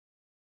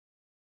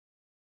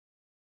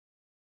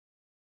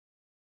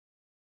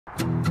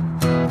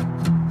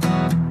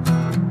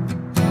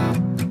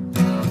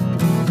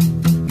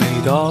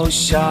到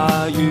下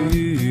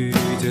雨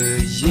的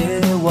夜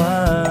晚，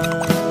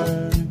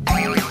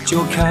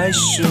就开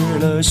始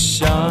了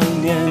想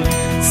念，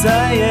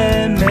再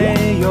也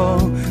没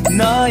有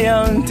那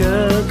样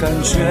的感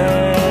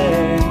觉。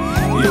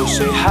有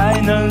谁还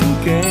能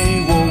给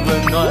我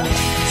温暖？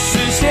时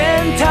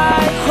间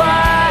太快，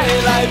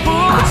来不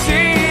及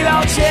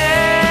了解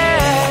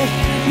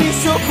你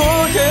说过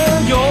的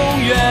永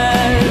远，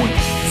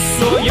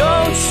所有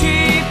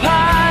期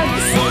盼，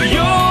所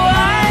有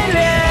爱恋，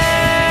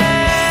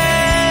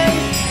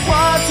化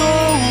作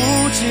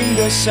无尽的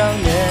想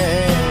念。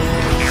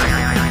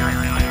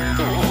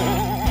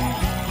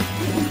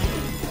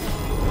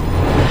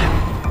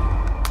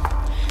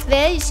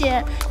喂，雨欣，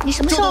你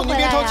什么时候回来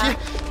呀？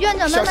院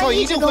长妈妈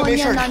一直跟我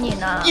念叨你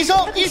呢。医生，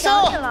医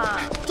生，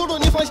周董，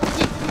您放心。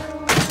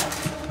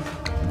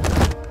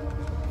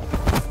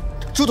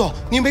周董，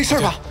您没事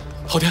吧？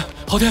好点，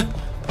好点，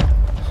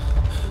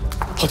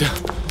好点，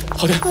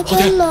好点，好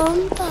点。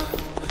冷吧？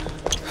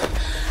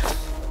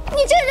你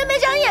这人没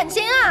长眼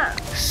睛啊！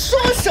说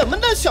什么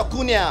呢，小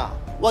姑娘？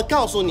我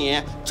告诉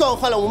你，撞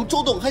坏了我们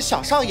周董和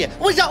小少爷，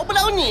我饶不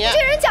了你。这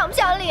人讲不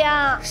讲理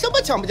啊？什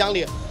么讲不讲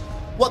理？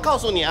我告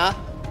诉你啊，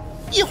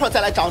一会儿再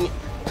来找你。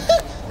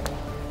哼！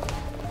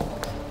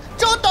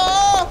周董，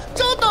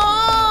周董！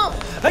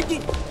哎你，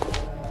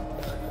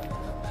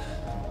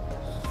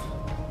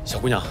小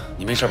姑娘，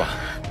你没事吧？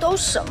都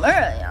什么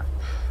人呀？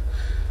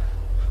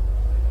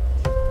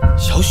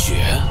小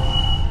雪。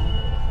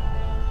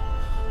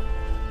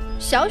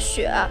小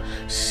雪？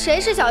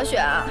谁是小雪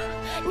啊？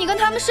你跟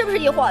他们是不是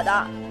一伙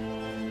的？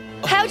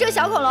还有这个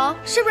小恐龙，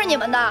是不是你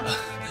们的？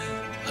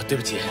对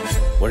不起，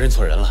我认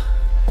错人了。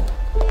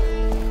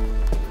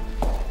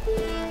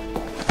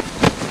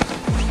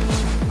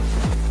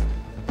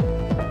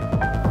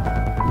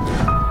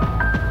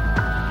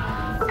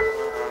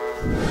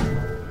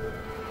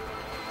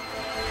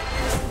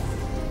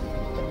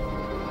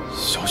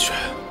小雪，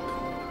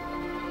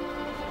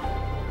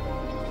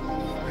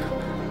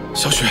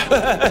小雪，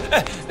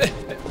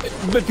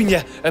冰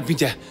姐，冰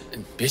姐，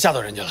别吓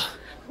到人家了。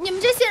你们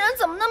这些人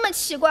怎么那么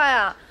奇怪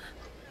啊？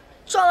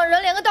撞了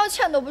人连个道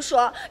歉都不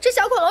说。这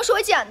小恐龙是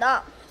我捡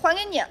的，还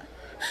给你，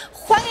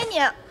还给你。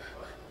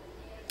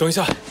等一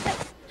下。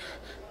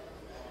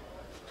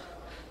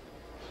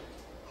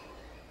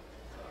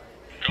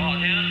周浩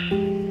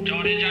天，周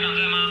浩天家长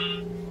在吗？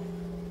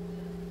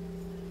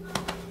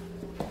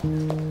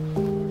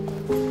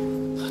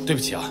对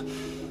不起啊，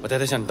我代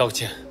他向你道个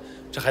歉。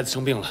这孩子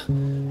生病了，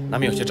难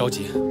免有些着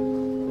急。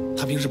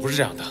他平时不是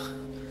这样的。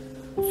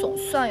总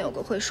算有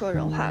个会说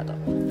人话的，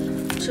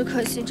只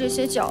可惜这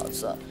些饺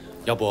子。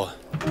要不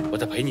我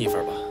再赔你一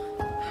份吧？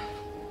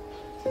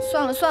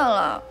算了算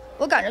了，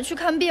我赶着去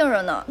看病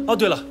人呢。哦，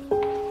对了，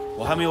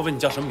我还没有问你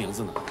叫什么名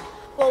字呢。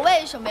我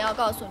为什么要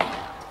告诉你？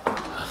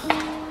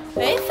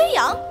哎，飞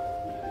扬，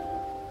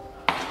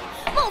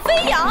孟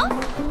飞扬，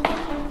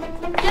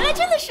原来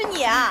真的是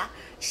你啊！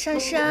珊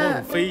珊，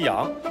孟飞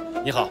扬，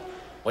你好，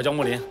我叫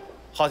木林，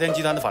昊天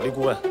集团的法律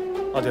顾问。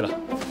哦，对了，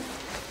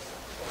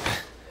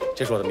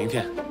这是我的名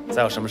片，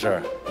再有什么事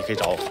儿你可以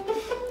找我。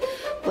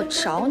我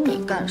找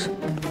你干什么？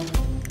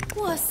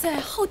哇塞，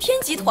昊天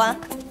集团！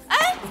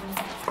哎，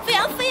飞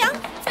扬，飞扬，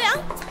飞扬，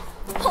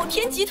昊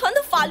天集团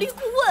的法律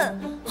顾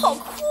问，好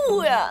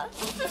酷呀！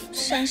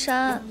珊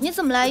珊，你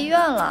怎么来医院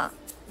了？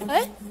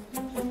哎，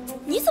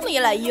你怎么也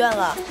来医院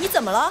了？你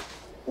怎么了？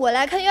我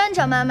来看院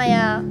长妈妈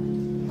呀。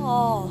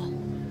哦。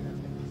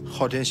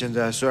昊天现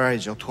在虽然已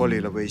经脱离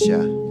了危险，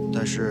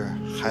但是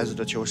孩子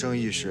的求生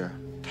意识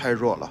太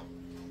弱了。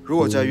如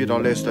果再遇到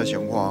类似的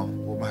情况，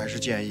我们还是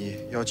建议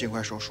要尽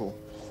快手术。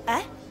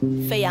哎，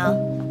飞扬，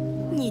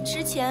你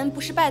之前不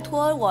是拜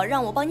托我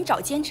让我帮你找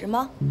兼职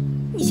吗？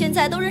你现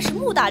在都认识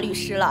穆大律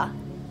师了，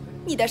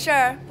你的事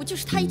儿不就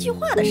是他一句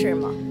话的事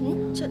吗？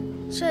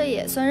这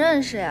也算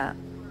认识呀？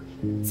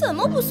怎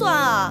么不算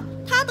啊？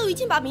他都已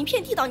经把名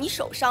片递到你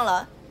手上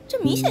了，这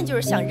明显就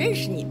是想认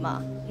识你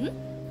嘛。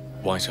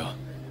王医生，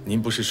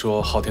您不是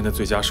说昊天的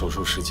最佳手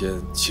术时间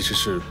其实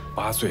是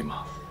8岁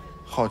吗？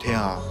昊天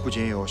啊，不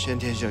仅有先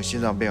天性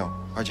心脏病，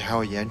而且还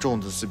有严重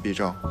的自闭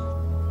症。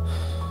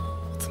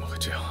怎么会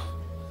这样？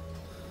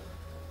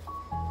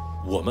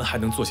我们还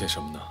能做些什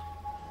么呢？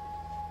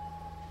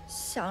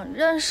想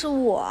认识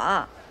我？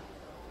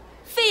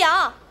飞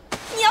扬，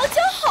你要交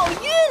好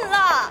运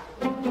了！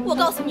我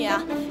告诉你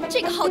啊，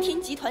这个昊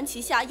天集团旗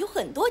下有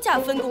很多家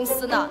分公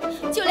司呢，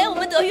就连我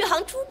们德裕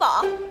行珠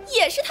宝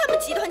也是他们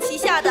集团旗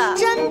下的。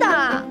真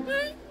的？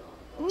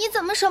你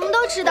怎么什么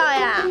都知道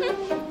呀？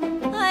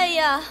哎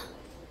呀，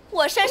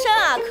我珊珊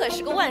啊，可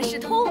是个万事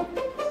通，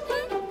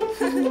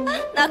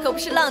那可不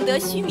是浪得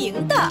虚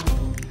名的。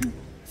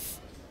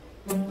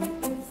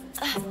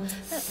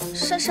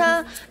珊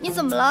珊，你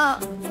怎么了？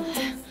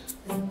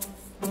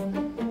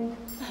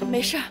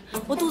没事，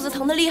我肚子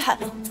疼得厉害，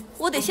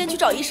我得先去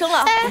找医生了。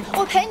哎，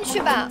我陪你去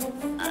吧。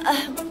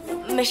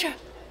没事，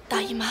大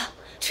姨妈，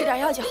吃点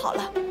药就好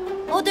了。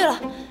哦，对了，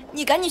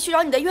你赶紧去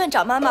找你的院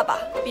长妈妈吧，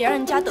别让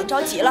人家等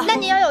着急了。那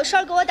你要有事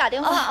儿给我打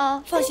电话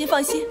啊。放心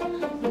放心。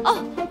哦，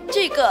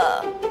这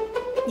个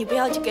你不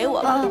要就给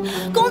我吧，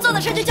工作的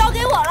事就交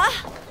给我了。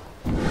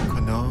可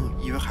能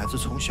因为孩子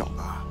从小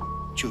吧，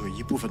就有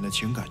一部分的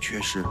情感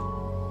缺失，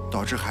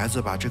导致孩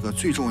子把这个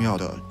最重要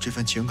的这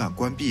份情感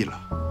关闭了。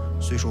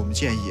所以说，我们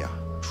建议啊，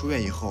出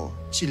院以后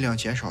尽量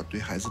减少对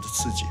孩子的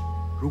刺激。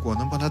如果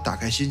能帮他打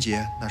开心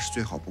结，那是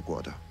最好不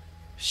过的。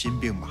心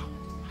病嘛，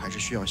还是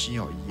需要心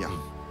药医呀。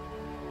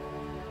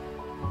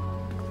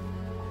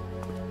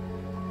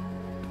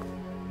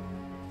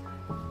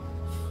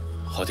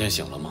昊天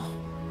醒了吗？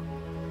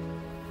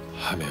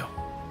还没有。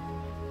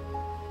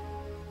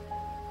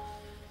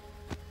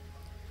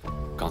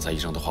刚才医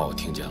生的话我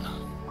听见了，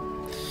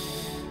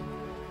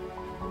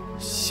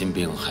心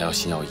病还要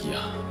心药医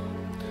啊。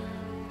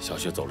小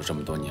雪走了这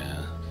么多年，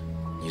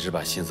你只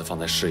把心思放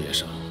在事业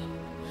上，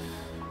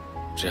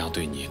这样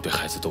对你对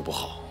孩子都不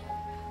好。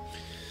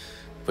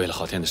为了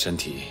昊天的身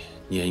体，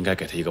你也应该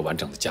给他一个完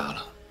整的家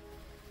了。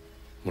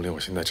木林，我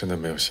现在真的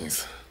没有心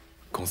思，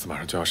公司马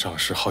上就要上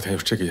市，昊天又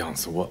是这个样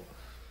子，我。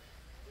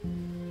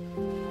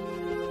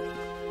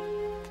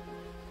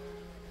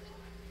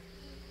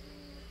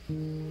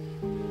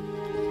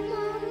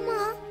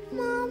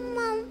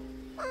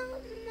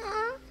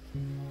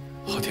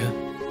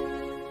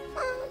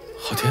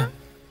昊天，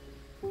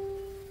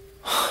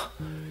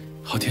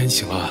昊天，你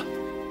醒了？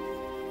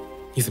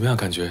你怎么样？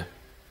感觉？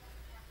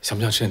想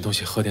不想吃点东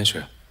西，喝点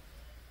水？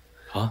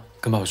啊，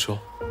跟爸爸说。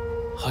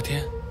昊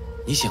天，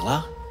你醒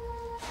了？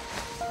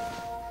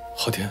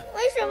昊天，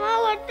为什么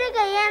我这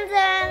个样子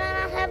了，妈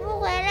妈还不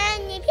回来？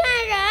你骗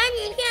人！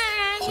你骗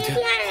人！你骗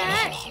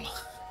人！好了，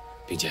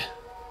冰姐，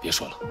别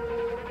说了，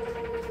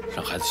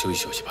让孩子休息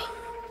休息吧，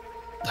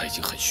他已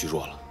经很虚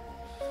弱了。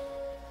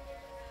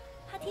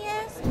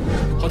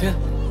昊天，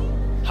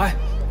嗨，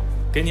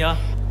给你啊。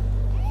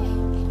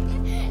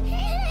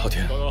昊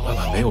天，爸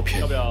爸没有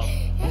骗你，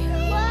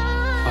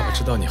爸爸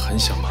知道你很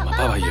想妈妈，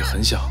爸爸也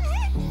很想。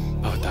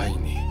爸爸答应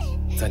你，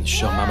在你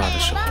需要妈妈的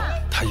时候，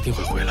他一定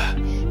会回来。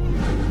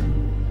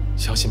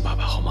相信爸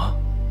爸好吗？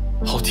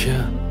昊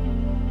天，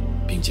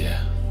冰姐，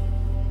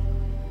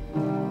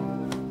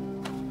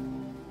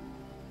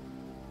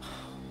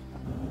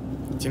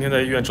今天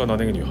在医院撞到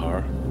那个女孩，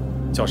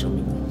叫什么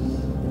名字？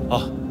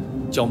啊，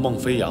叫孟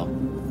飞扬。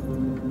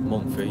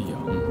孟飞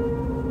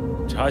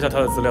扬，查一下她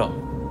的资料。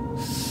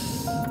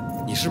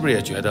你是不是也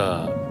觉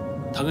得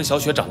她跟小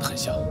雪长得很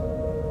像？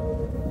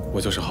我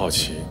就是好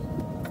奇，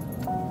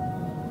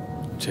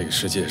这个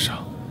世界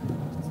上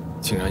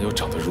竟然有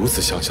长得如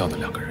此相像的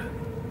两个人。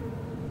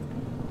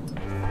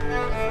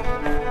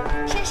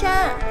珊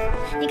珊，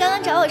你刚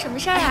刚找我什么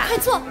事儿啊？快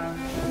坐，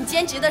你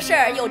兼职的事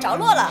儿有着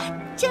落了。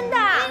真的？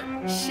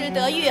是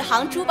德裕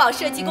行珠宝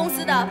设计公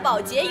司的保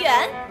洁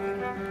员。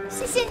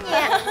谢谢你。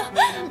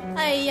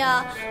哎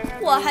呀，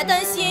我还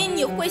担心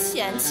你会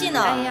嫌弃呢。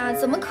哎呀，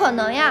怎么可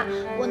能呀？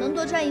我能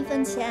多赚1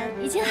分钱，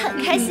已经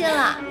很开心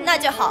了。那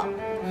就好。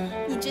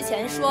你之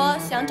前说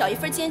想找一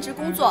份兼职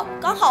工作，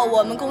刚好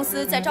我们公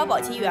司在招保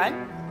洁员，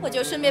我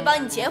就顺便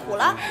帮你截胡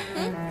了。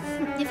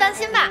你放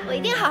心吧，我一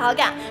定好好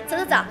干。走，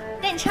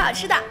带你吃好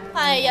吃的。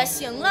哎呀，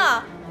行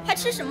了，还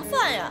吃什么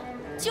饭呀？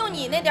就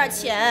你那点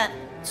钱，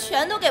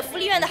全都给福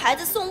利院的孩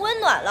子送温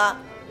暖了，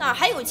哪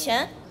还有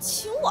钱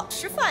请我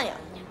吃饭呀？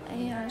哎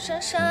呀，珊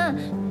珊，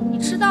你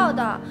知道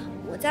的，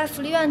我在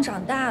福利院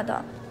长大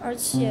的，而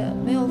且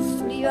没有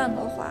福利院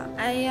的话，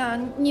哎呀，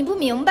你不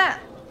明白。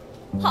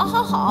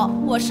好，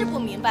我是不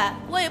明白，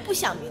我也不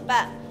想明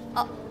白。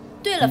哦，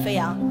对了，飞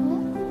扬，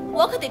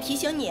我可得提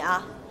醒你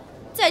啊，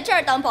在这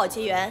儿当保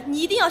洁员，你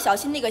一定要小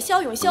心那个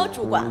肖永肖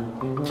主管，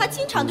他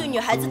经常对女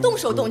孩子动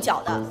手动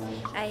脚的。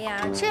哎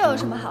呀，这有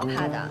什么好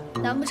怕的？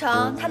难不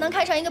成他能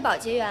看上一个保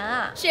洁员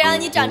啊？谁让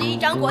你长着一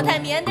张国泰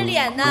民安的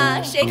脸呢？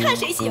谁看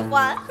谁喜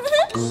欢。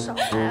少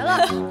来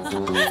了，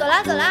走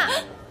啦，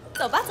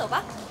走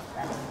吧。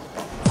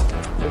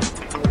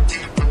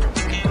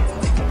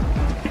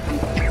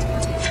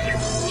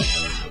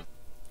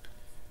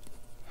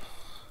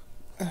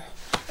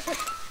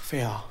飞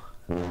扬，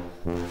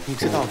你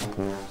知道的，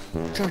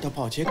这儿的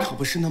保洁可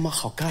不是那么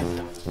好干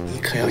的，你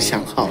可要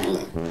想好了。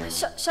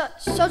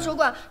小主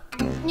管，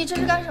你这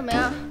是干什么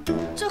呀？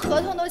这合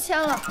同都签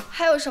了，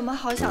还有什么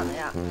好想的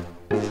呀？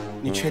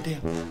你确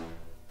定？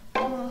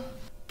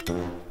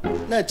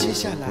那接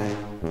下来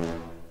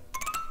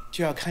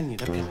就要看你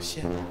的表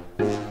现。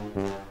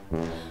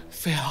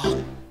飞扬，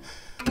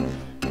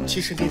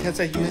其实那天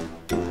在医院，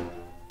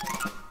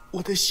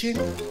我的心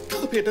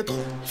特别的痛，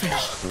飞扬，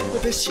我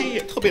的心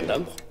也特别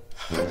难过。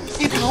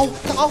你打我，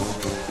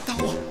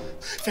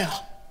飞扬，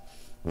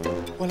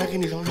我来给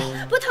你揉揉。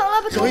不疼了，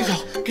揉一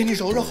揉，给你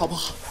揉揉好不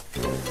好？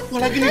我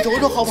来给你揉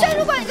揉好不好？小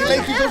主管，你来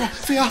给你揉揉，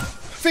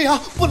飞扬，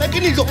我来给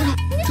你揉揉，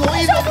揉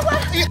一揉。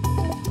哎呀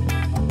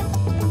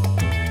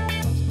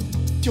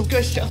，9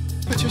个想，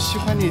我就喜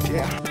欢你这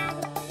样。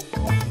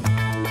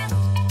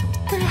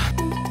飞扬。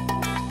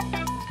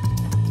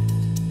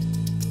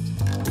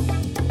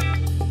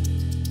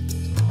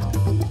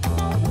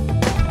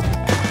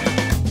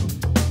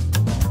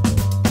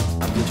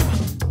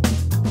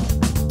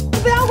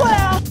不要过来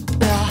啊！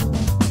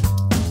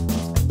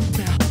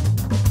飞扬，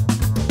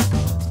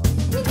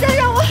你再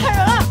让我喊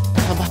人了！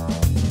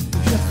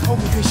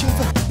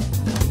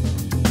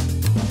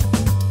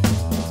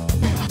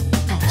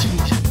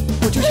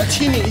就想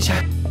亲你一下。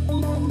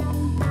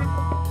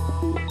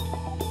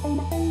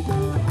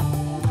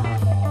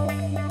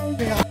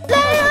对呀，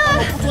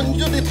不做你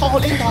就得讨好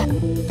领导。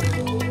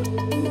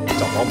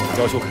找保姆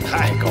的要求可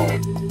太高了，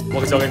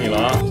我可交给你了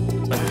啊！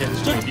那今天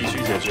这你必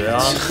须解决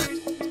啊！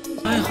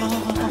哎，好。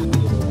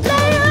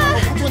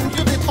不做你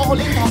就得讨好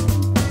领导，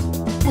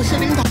我是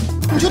领导，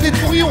你就得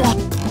同意我。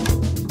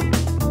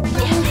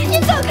你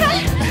走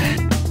开！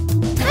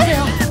对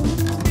呀，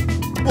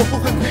我不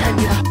会亏待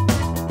你的，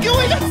因为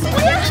这次我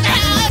要。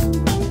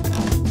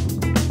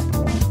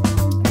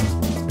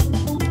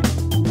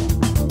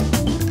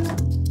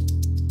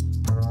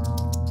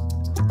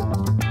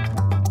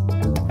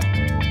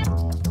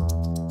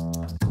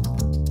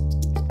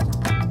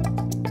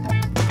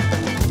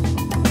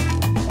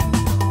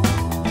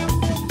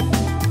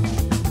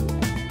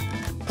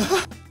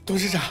董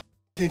事长，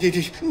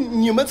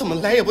你们怎么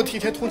来也不提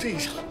前通知一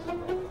声？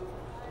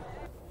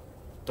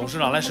董事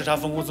长来视察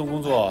分公司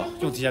工作，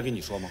用提前跟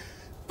你说吗？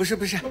不是，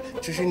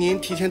只是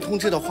您提前通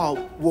知的话，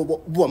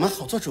我们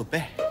好做准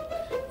备。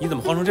你怎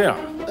么慌成这样？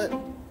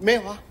没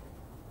有啊。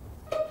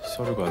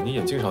肖主管，你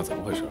眼镜上怎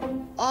么回事？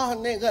啊，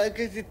那个，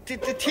这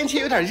天气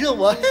有点热，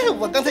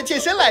我刚才健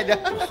身来着。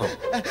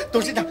董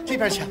事长这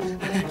边请。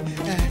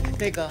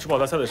那个珠宝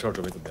大赛的事儿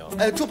准备怎么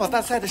样？珠宝大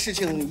赛的事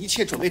情一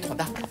切准备妥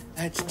当。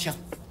请。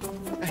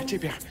这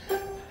边。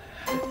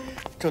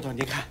周董，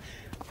您看，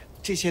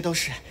这些都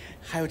是，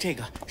还有这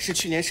个是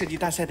去年设计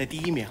大赛的第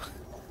1名。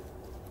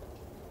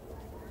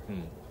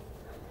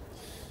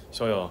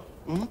肖勇，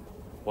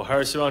我还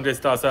是希望这次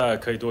大赛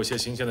可以多一些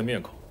新鲜的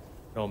面孔，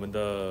让我们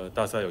的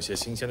大赛有些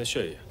新鲜的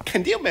血液。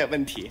肯定没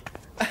问题。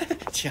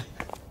请，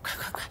快，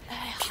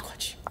递过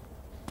去。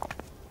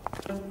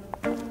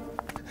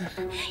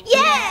耶！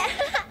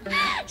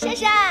珊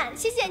珊，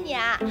谢谢你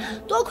啊，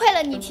多亏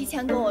了你提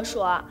前跟我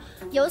说，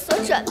有所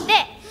准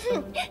备，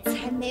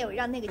才没有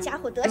让那个家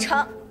伙得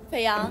逞。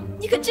飞扬，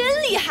你可真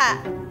厉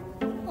害！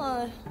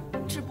哎，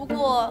只不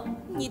过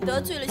你得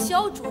罪了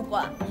肖主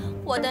管，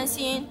我担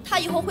心他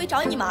以后会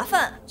找你麻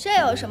烦。这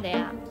有什么的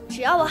呀？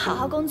只要我好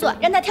好工作，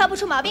让他挑不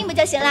出毛病不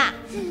就行了？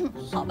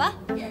好吧，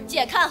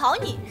姐看好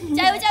你，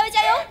加油！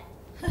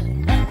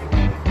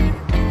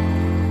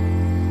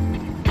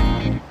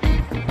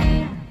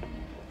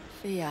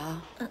飞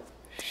扬，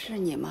是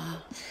你吗？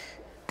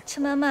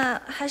陈妈妈，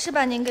还是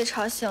把您给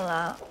吵醒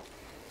了。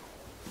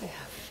哎呀，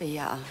飞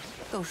扬，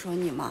都说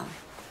你忙，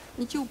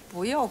你就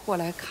不要过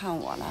来看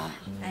我了。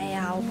哎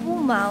呀，我不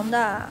忙的。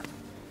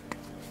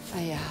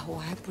哎呀，我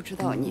还不知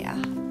道你啊。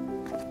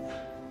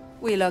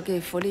为了给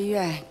福利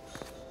院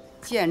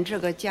建这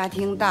个家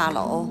庭大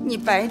楼，你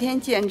白天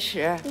坚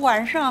持，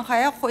晚上还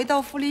要回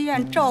到福利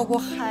院照顾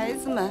孩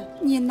子们，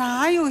你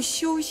哪有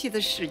休息的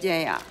时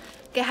间呀？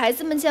给孩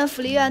子们建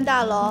福利院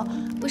大楼，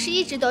不是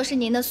一直都是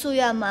您的夙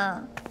愿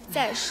吗？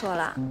再说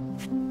了，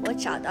我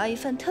找到一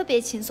份特别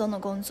轻松的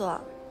工作。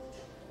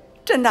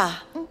真的？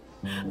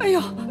哎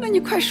呦，那你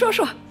快说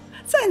说，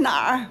在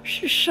哪儿？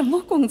是什么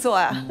工作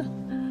啊？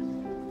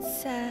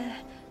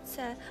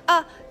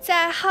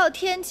在昊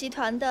天集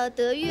团的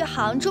德裕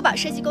行珠宝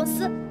设计公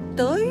司。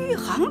德裕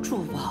行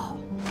珠宝？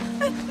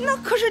哎，那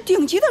可是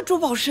顶级的珠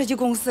宝设计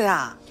公司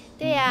呀。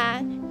对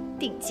呀，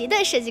顶级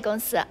的设计公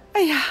司。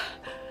哎呀，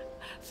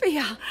飞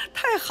扬，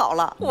太好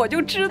了，我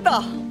就知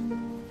道，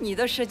你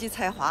的设计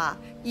才华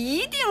一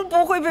定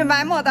不会被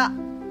埋没的。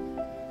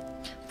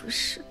不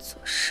是做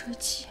设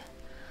计。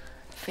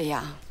飞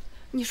扬，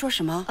你说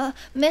什么？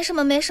没什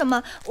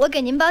么，我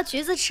给您包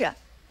橘子吃。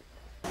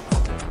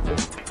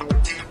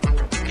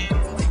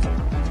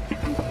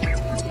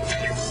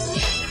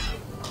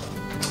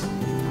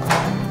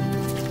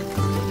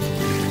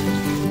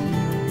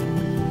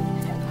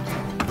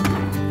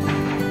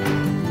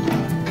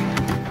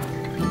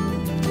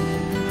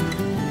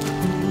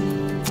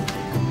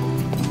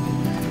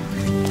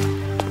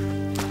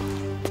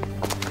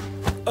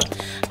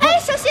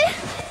小心！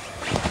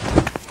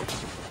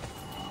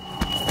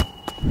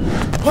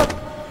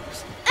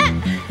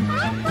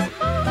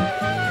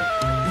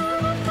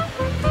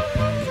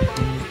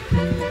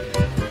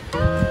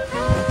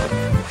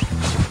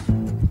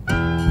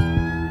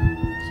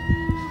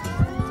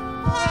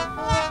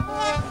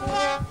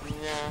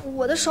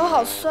我的手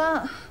好酸。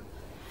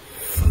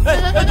哎，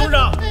董事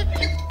长，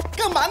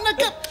干嘛呢？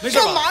没事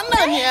吧？干嘛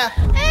呢你？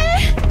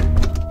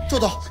周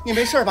董，你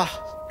没事吧？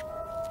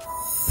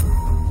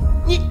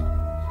你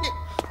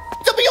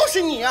怎么又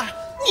是你啊？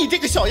你这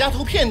个小丫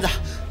头片子！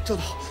周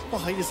董，不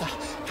好意思啊，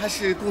他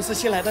是公司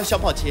新来的小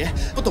保洁，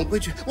不懂规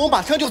矩，我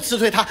马上就辞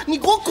退他。你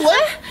给我滚！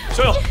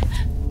小勇，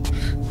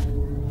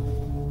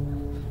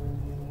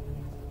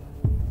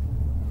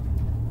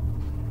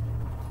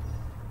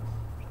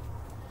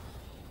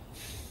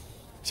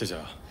谢谢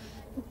啊。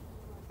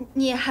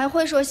你还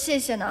会说谢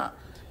谢呢？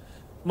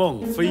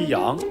孟飞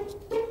扬，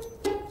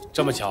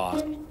这么巧啊？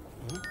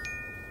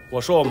我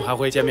说我们还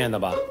会见面的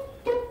吧？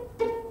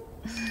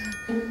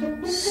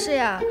是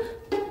呀，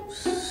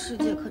世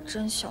界可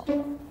真小。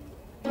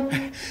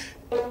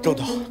周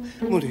董，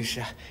穆律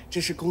师，这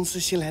是公司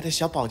新来的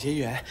小保洁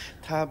员，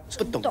他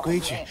不懂规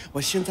矩，我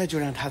现在就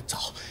让他走。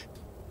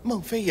孟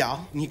飞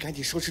扬，你赶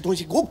紧收拾东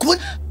西，给我滚！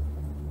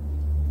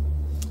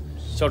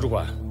肖主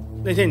管，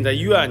那天你在医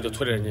院就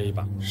推了人家一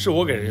把，是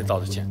我给人家道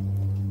的歉。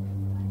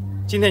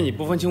今天你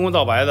不分青红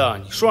皂白的，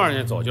你说让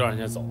人家走就让人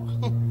家走啊！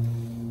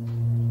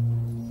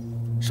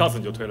上次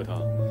你就推了他。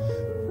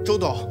周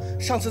董，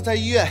上次在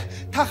医院，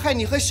他害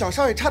你和小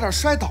少爷差点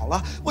摔倒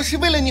了，我是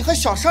为了你和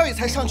小少爷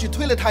才上去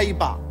推了他一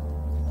把。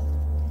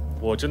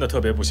我真的特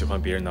别不喜欢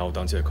别人拿我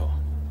当借口，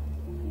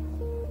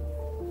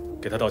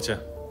给他道歉。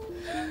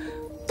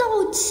道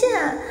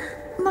歉？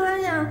妈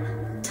呀，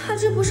他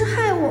这不是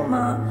害我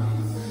吗？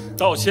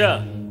道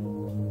歉。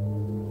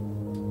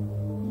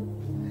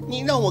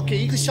你让我给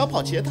一个小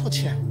保洁道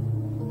歉，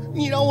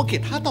你让我给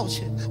他道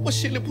歉，我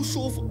心里不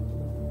舒服。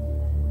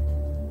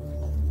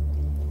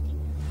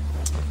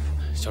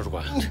肖主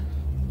管，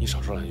你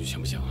少说两句行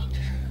不行啊？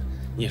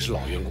你也是老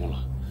员工了，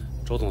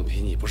周总的脾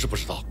气你不是不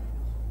知道。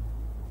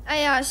哎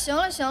呀，行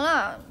了行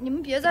了，你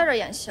们别在这儿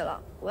演戏了，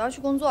我要去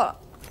工作了。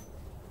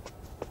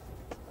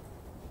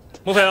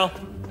孟飞扬，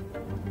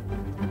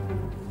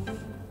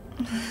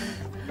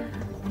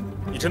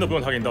你真的不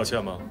用他给你道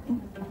歉吗？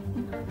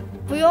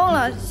不用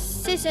了，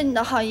谢谢你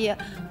的好意。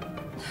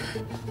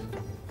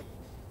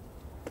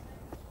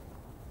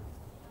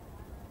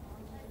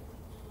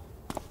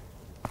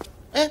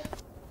哎，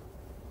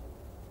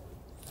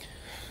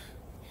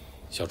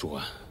肖主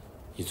管，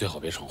你最好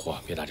别闯祸，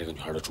别打这个女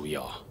孩的主意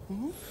啊。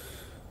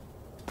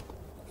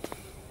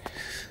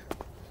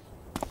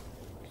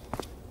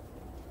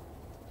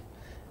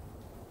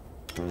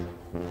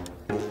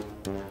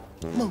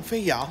孟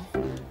飞扬，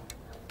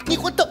你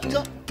给我等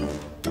着！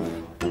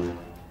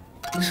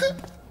哼！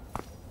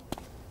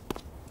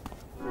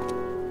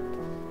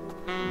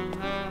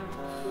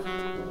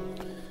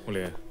穆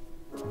林，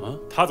啊，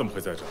他怎么会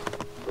在这儿？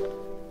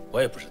我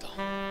也不知道，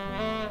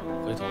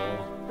回头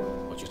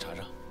我去查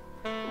查。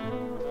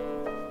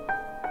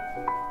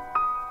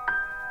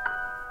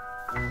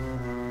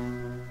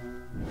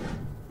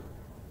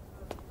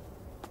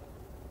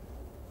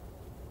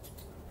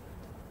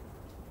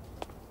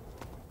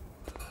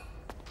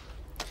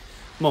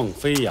孟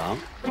飞扬，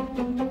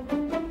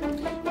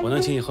我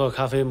能请你喝个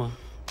咖啡吗？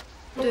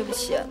对不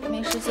起，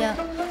没时间，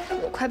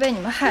我快被你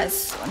们害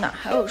死了，哪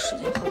还有时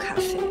间喝咖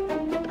啡？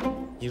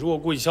你如果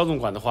顾及肖总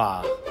管的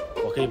话，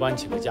我可以帮你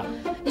请个假。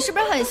你是不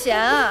是很闲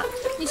啊？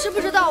你知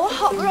不知道我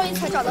好不容易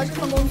才找到这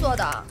份工作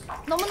的，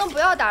能不能不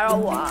要打扰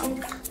我？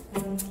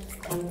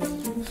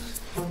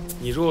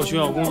你如果需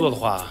要工作的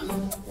话，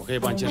我可以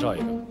帮你介绍一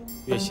个，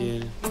月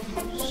薪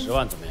10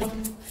万，怎么样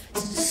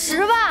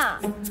？10万？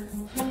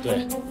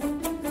对。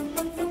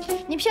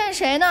你骗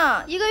谁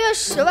呢？一个月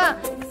10万，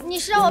你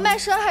是让我卖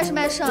身还是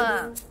卖肾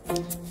啊？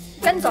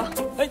赶紧走！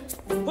哎，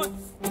我，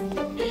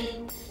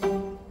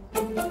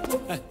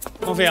哎，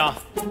孟飞扬，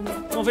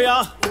孟飞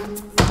扬，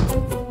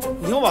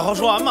你听我把话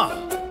说完嘛。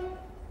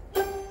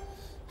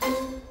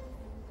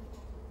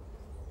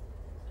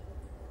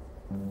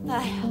哎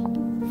呀，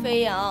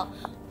飞扬，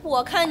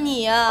我看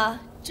你啊，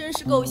真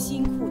是够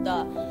辛苦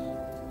的，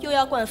又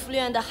要管福利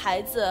院的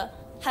孩子，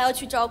还要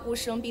去照顾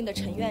生病的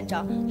陈院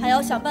长，还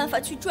要想办法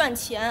去赚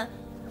钱。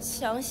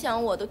想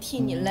想我都替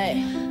你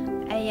累。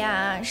哎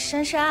呀，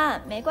珊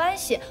珊，没关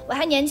系，我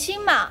还年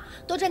轻嘛，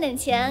多赚点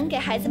钱，给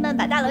孩子们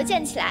把大楼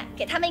建起来，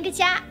给他们一个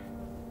家。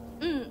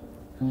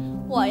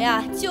我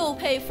呀就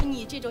佩服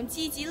你这种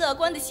积极乐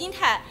观的心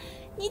态，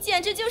你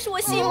简直就是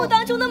我心目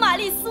当中的玛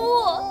丽苏。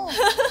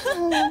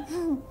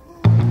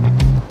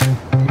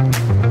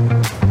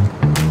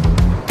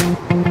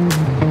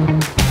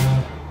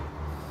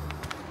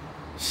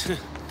是，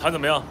谈怎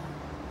么样？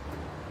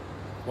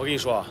我跟你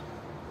说啊。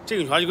这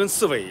个女孩就跟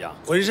刺猬一样，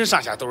浑身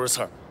上下都是刺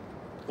儿，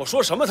我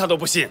说什么她都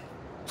不信。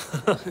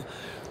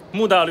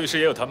穆大律师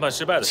也有谈判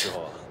失败的时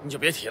候啊，你就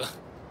别提了。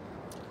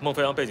孟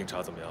飞扬被警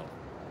察怎么样了？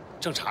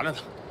正查着呢。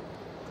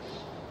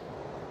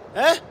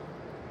哎，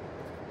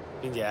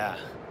冰姐，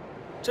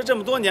这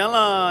么多年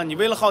了，你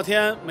为了昊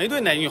天没对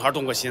哪女孩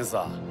动过心思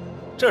啊？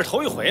这是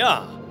头一回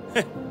啊！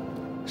嘿，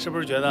是不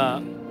是觉得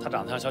她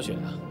长得像小雪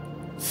啊？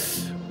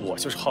我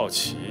就是好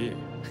奇。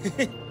嘿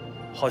嘿。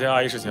昊天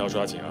阿姨事情要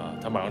抓紧啊，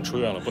她马上出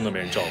院了，不能没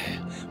人照顾。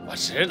我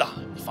知道，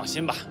你放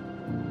心吧。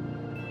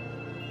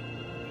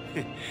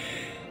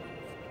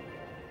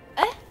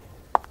哎，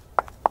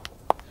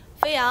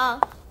飞扬，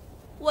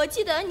我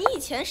记得你以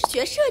前是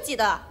学设计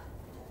的，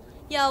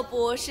要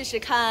不试试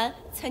看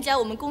参加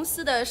我们公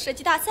司的设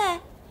计大赛？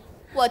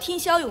我听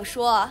肖勇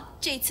说，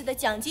这次的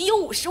奖金有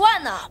50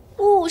万呢。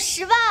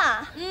50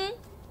万？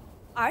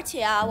而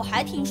且啊，我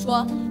还听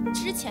说，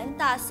之前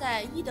大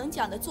赛1等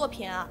奖的作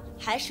品啊，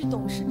还是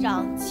董事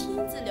长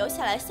亲自留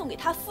下来送给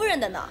他夫人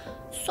的呢。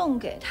送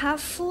给他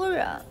夫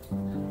人？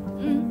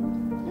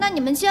那你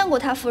们见过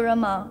他夫人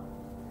吗？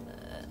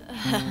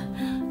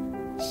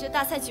是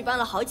大赛举办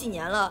了好几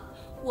年了，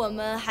我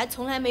们还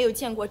从来没有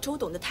见过周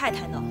董的太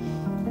太呢。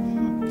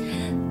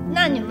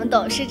那你们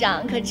董事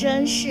长可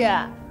真是……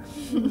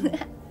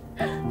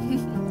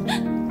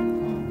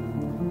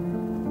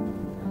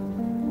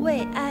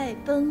为爱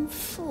奔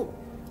赴。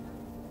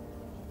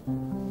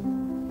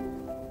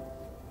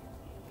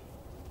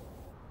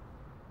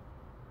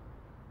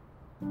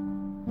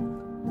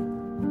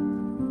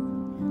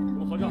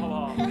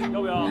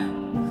要不要？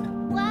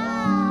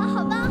哇，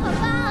好棒，好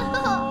棒！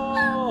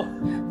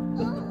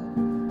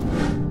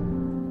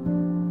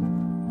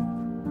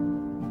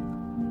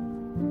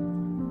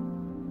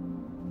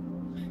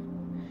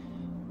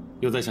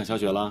又在想小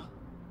雪了？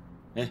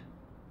哎，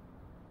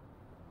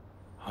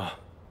啊，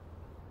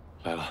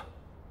来了。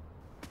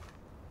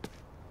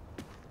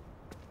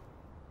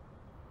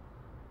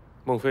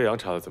孟飞扬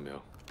查的怎么样？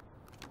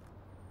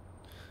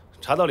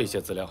查到了一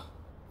些资料，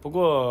不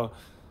过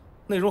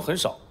内容很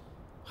少，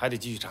还得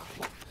继续查。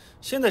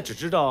现在只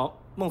知道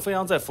孟飞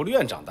扬在福利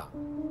院长大，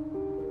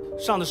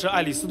上的是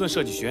爱丽斯顿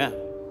设计学院，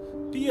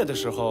毕业的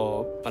时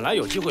候本来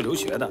有机会留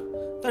学的，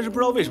但是不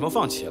知道为什么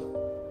放弃了。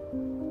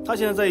他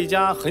现在在一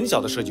家很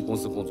小的设计公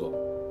司工作。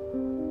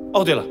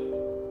哦，对了，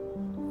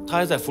他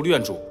还在福利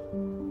院住，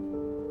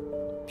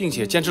并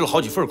且兼职了好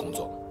几份工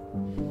作。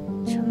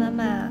陈妈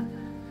妈，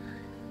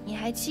你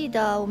还记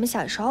得我们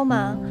小时候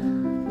吗？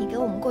你给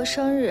我们过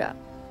生日，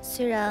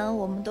虽然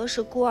我们都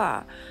是孤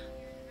儿，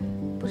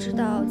不知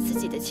道自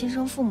己的亲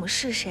生父母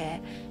是谁，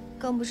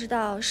更不知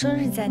道生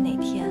日在哪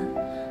天，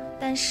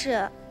但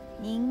是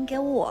您给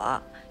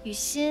我、雨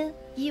欣、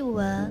一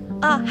文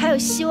还有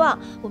希望，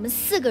我们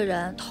4个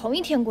人同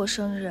一天过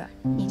生日。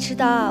你知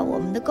道我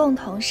们的共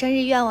同生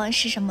日愿望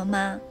是什么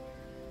吗？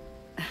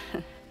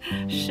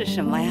是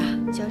什么呀？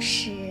就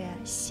是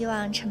希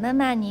望陈妈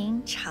妈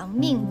您长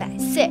命100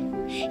岁，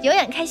永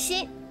远开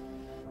心。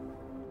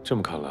这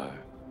么看来，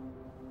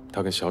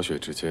他跟小雪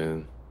之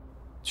间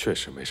确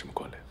实没什么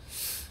关联。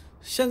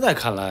现在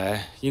看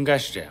来应该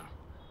是这样。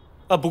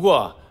不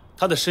过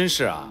他的身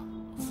世啊，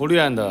福利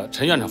院的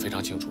陈院长非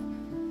常清楚。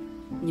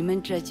你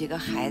们这几个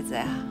孩子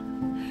呀，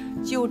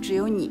就只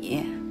有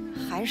你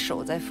还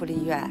守在福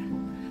利院。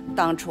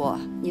当初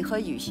你和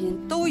雨欣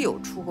都有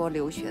出国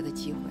留学的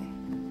机会，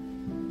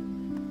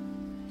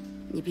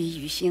你比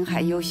雨欣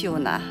还优秀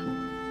呢。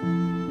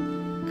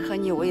可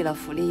你为了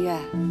福利院，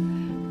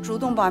主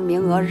动把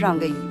名额让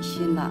给雨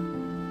欣了，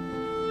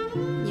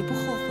你不后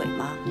悔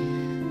吗？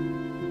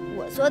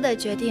我做的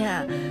决定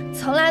啊，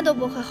从来都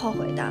不会后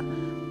悔的。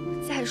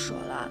再说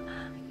了，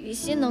雨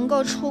欣能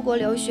够出国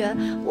留学，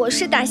我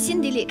是打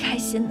心底里开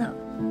心的。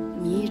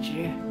你一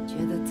直觉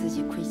得自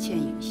己亏欠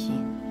雨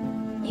欣。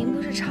您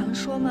不是常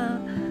说吗？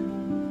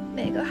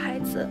每个孩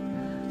子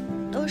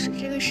都是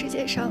这个世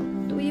界上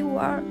独一无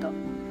二的，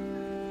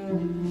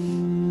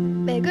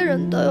每个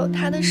人都有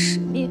他的使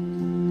命。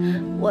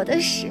我的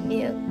使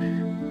命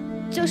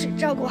就是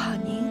照顾好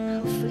您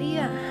和福利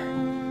院。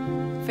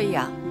飞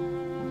扬，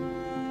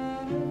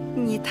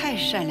你太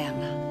善良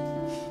了。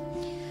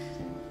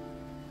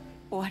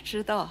我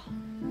知道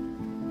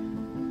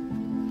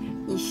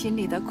你心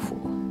里的苦。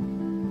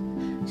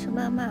陈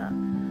妈妈，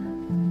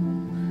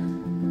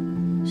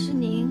是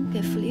您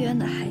给福利院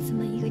的孩子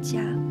们一个家，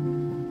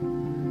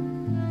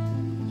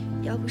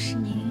要不是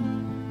您，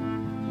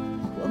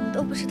我们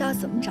都不知道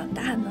怎么长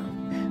大呢。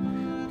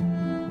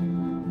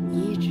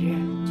你一直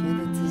觉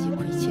得自己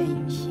亏欠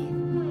雨欣。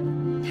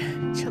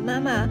陈妈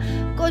妈，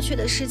过去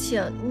的事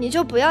情你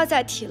就不要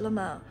再提了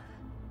嘛。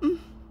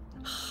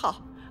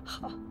好，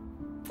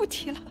不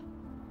提了。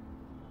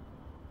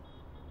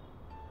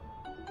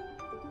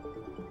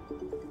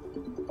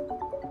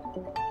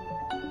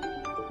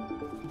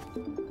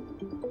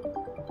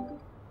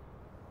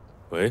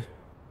喂？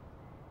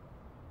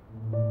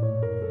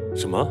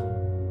什么？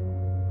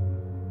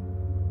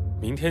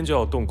明天就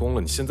要动工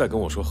了，你现在跟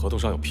我说合同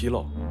上有纰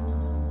漏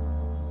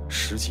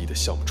？10几亿的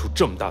项目出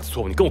这么大的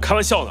错误，你跟我开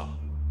玩笑呢？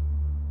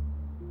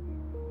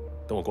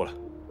等我过来，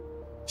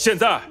现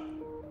在！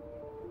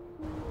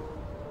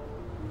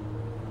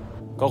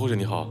高护士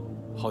你好，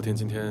昊天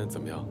今天怎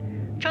么样？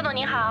周董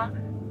您好，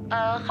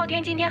昊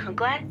天今天很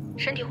乖，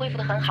身体恢复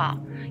得很好，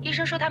医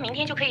生说他明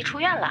天就可以出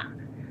院了。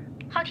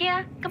昊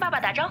天，跟爸爸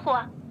打招呼。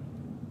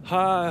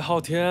嗨，昊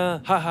天，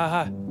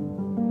嗨。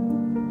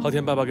昊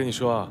天，爸爸跟你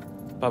说啊，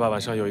爸爸晚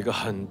上有一个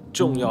很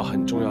重要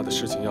的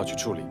事情要去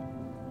处理，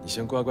你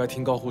先乖乖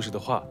听高护士的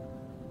话，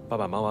爸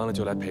爸忙完了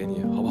就来陪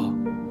你，好不好？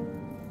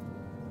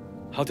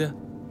昊天，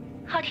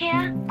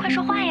快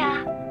说话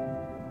呀！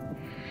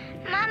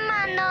妈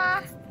妈呢？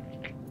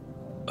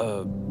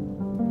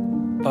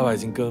爸爸已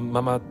经跟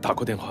妈妈打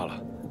过电话了，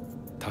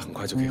她很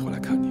快就可以回来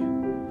看你。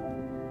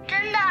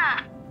真的？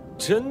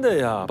真的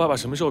呀，爸爸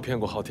什么时候骗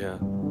过昊天？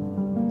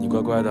你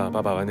乖乖的，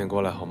爸爸晚点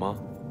过来好吗？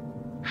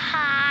好。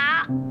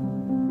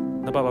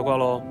那爸爸挂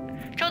喽。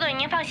周董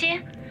您放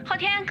心，昊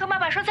天跟爸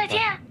爸说再见。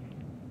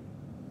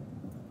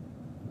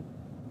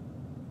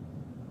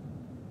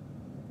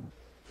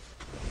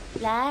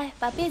来，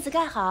把被子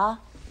盖好。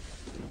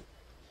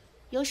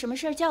有什么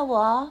事叫我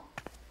哦。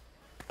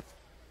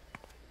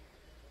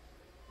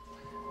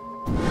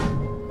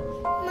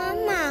妈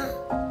妈。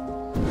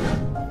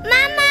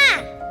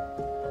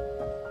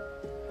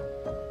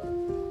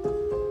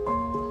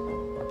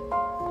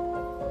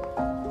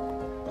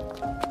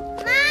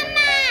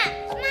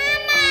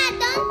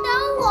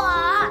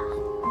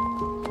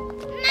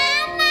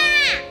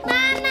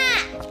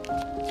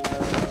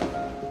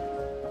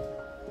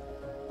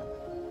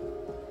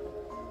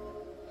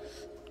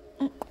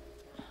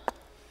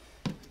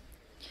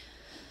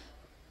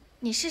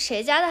你是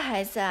谁家的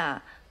孩子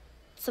啊？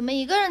怎么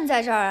一个人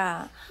在这儿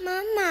啊？妈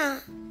妈。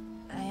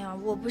哎呀，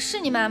我不是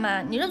你妈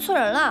妈，你认错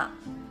人了。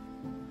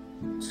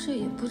这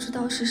也不知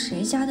道是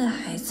谁家的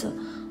孩子，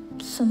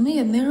怎么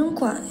也没人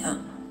管呀，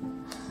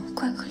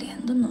怪可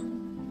怜的呢。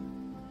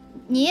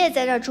你也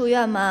在这儿住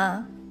院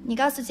吗？你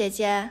告诉姐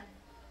姐，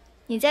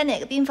你在哪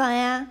个病房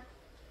呀？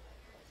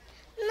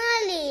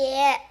那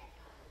里。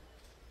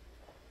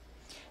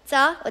走，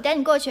我带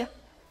你过去。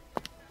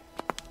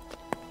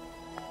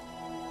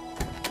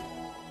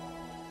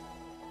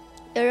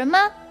有人吗？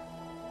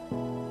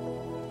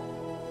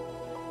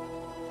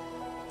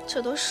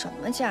这都什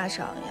么家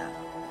长呀，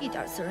一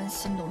点责任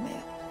心都没有。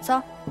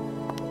走。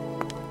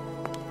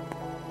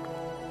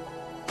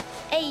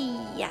哎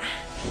呀，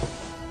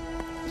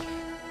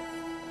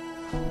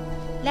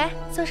来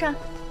坐上。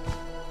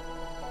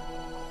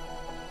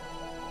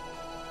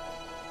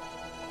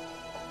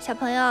小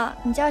朋友，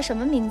你叫什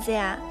么名字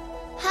呀？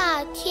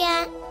昊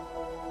天。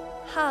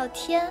昊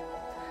天，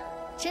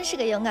真是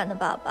个勇敢的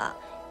宝宝。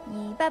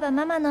你爸爸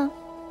妈妈呢？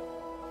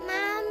妈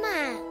妈。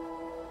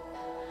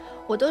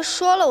我都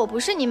说了，我不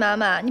是你妈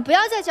妈，你不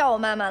要再叫我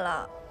妈妈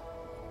了。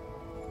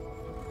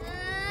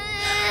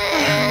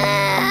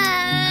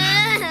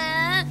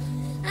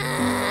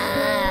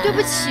对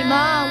不起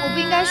嘛，我不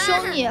应该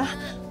凶你。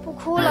不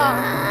哭了，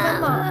妈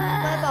妈，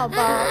乖宝宝，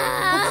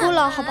不哭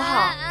了，好不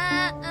好？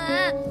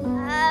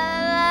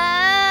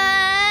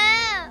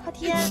昊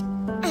天，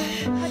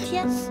昊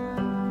天，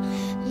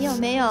你有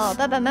没有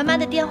爸爸妈妈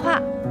的电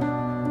话？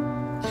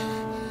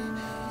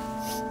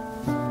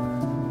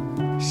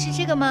是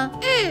这个吗？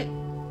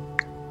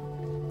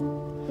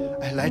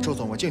哎，来，周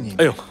总，我敬你。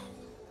哎呦，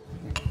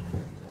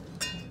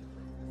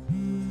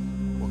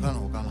我干了。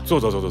坐。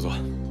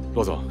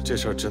骆总，这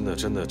事儿真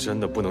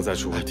的不能再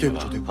出问题了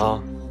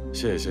啊！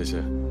谢谢。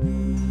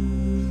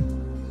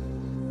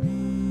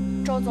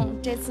周总，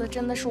这次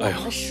真的是我们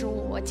的失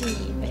误，我敬你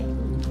一杯。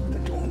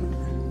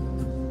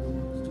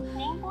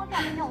您拨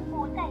叫的用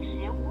户暂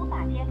时无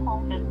法接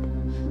通。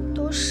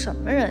都什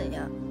么人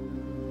呀，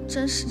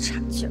真是差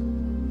劲儿。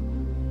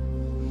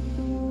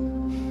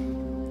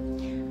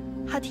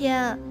昊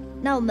天，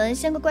那我们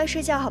先乖乖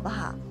睡觉好不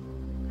好？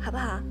好不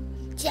好？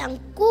讲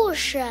故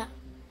事。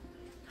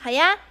好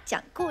呀，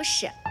讲故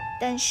事。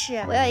但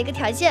是我有一个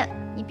条件，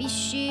你必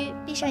须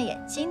闭上眼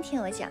睛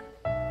听我讲，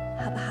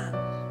好不好？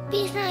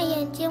闭上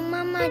眼睛，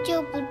妈妈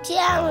就不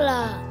见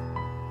了。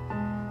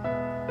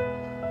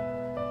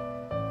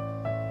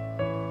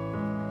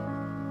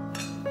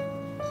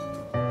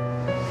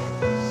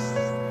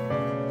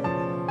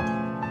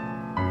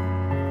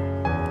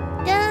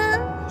噔，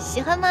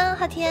喜欢吗，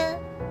昊天？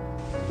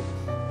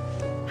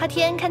昊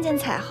天看见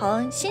彩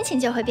虹，心情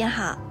就会变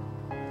好。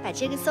把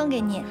这个送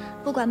给你，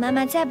不管妈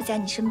妈在不在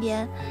你身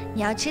边，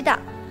你要知道，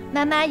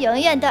妈妈永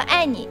远都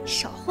爱你，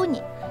守护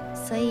你。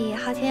所以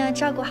昊天要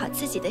照顾好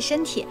自己的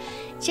身体，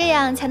这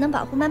样才能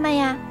保护妈妈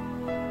呀。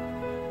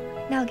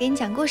那我给你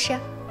讲故事，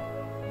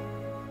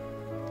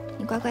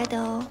你乖乖的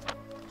哦。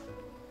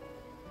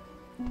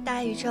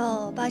大宇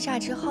宙爆炸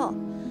之后，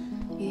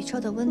宇宙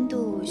的温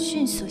度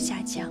迅速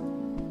下降。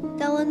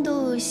当温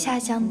度下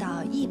降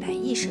到100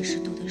亿摄氏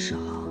度的时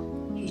候，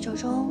宇宙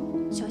中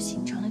就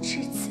形成了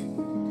质子、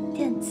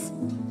电子、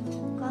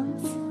光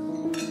子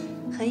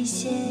和一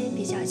些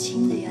比较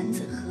轻的原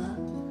子核。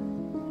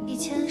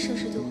1000摄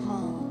氏度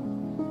后，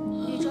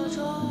宇宙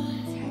中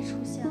才出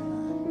现了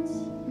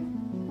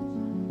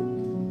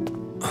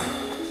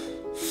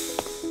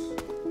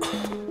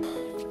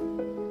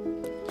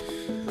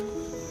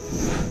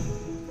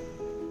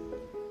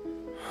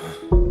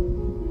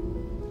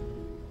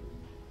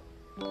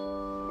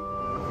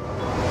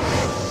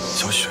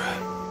小雪，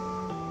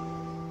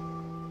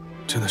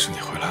真的是你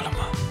回来了吗？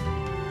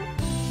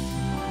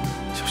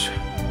小雪。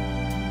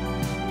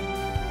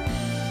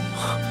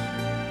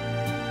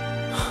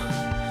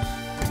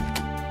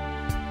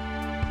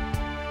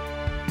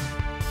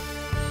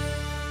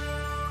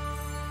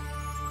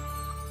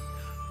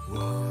我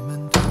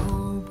们都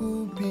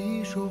不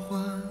必说话，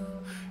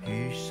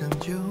遇上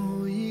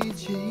就一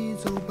起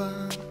走吧。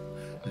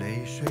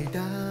泪水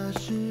打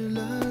湿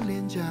了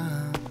脸颊，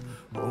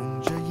蒙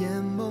着眼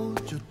眸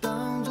就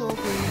当作回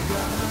答。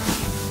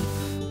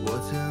我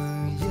曾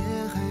也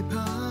害怕，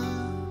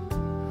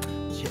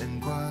牵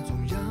挂总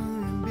让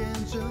人变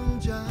挣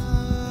扎，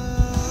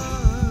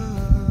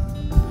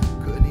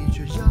可你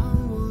却让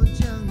我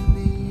将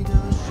你的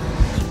手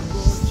紧握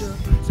着，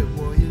在我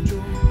眼中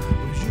我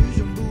与众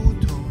不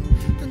同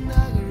的那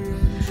个人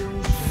就是你。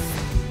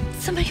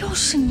怎么又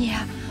是你？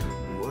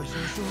我想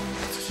说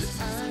是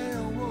爱让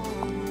我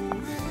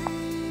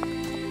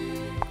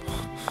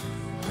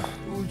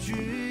无惧。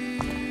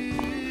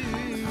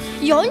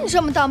有你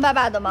这么当爸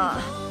爸的吗？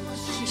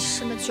一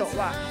身的酒味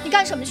儿，你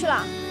干什么去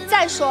了？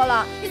再说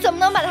了，你怎么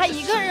能把他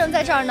一个人扔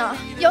在这儿呢？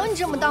有你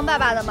这么当爸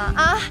爸的吗？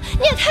啊，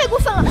你也太过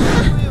分了！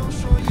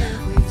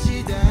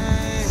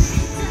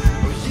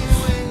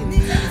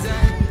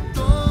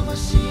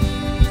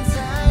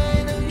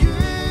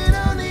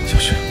小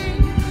雪，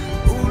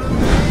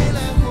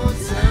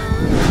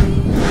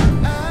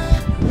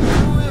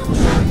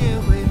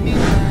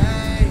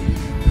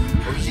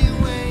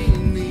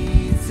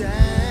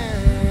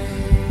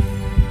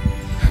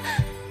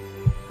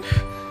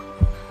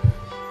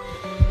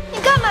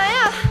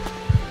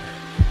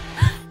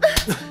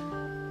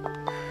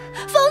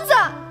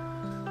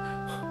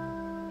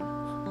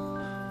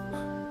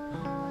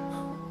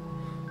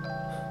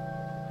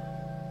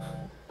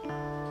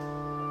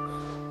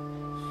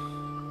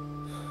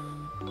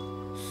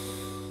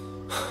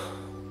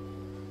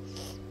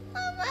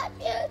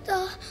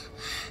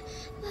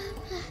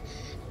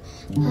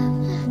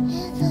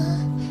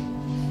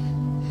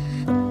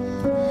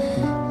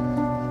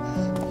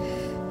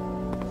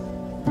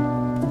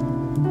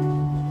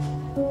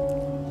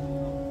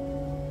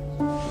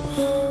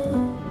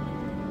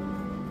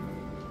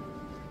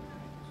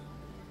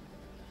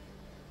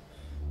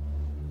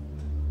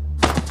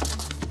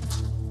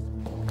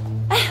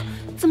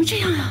怎么这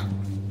样啊？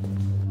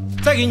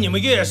再给你们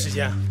1个月时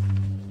间，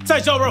再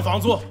交不上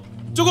房租，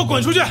就给我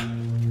滚出去！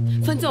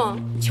冯总，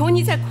求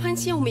你再宽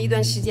限我们一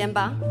段时间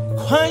吧。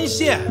宽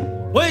限？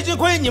我已经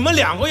宽限你们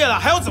2个月了，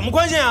还要怎么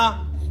宽限啊？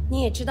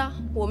你也知道，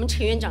我们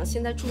陈院长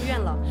现在住院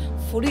了，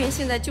福利院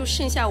现在就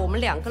剩下我们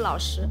2个老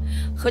师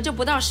和这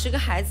不到10个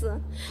孩子，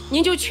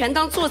您就全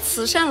当做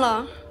慈善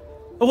了。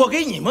我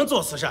给你们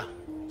做慈善，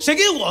谁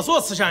给我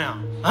做慈善呀？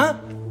啊？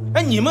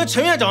哎，你们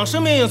陈院长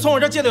生病从我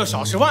这借了有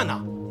小10万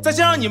呢。 再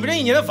加上你们这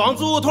1年的房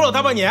租拖了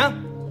大半年，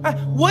哎，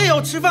我也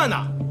要吃饭呢。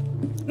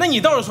那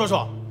你倒是说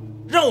说，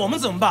让我们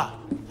怎么办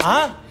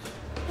啊？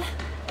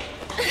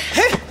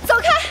嘿，走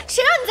开！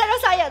谁让你在这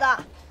撒野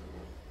的？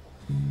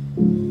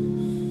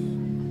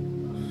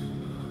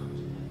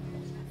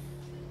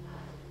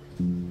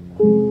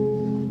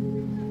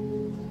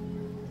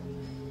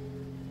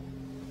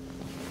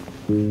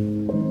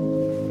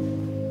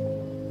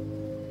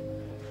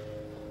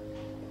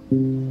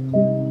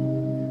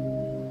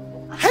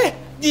嘿，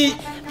你。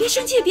 别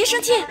生气，别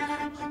生气，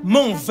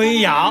孟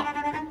飞扬，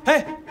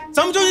哎，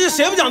咱们究竟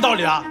谁不讲道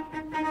理了？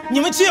你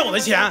们借我的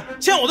钱，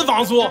欠我的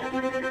房租，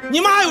你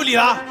妈有理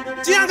了，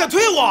竟然敢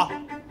推我！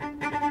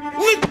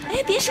你，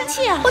哎，别生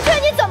气啊！我推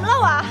你怎么了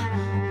我？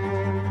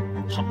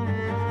好，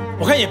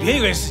我看也别1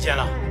个月时间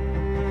了，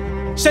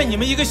限你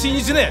们1个星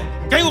期之内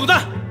赶紧滚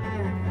蛋，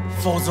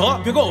否则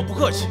别怪我不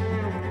客气。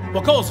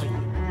我告诉你，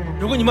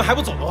如果你们还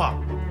不走的话，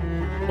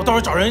我到时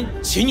候找人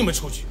请你们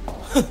出去。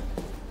哼！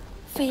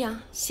飞扬，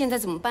现在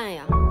怎么办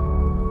呀？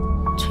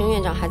 陈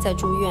院长还在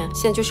住院，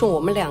现在就剩我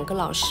们2个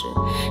老师，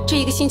这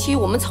1个星期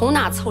我们从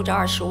哪凑这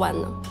20万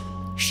呢？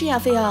是呀，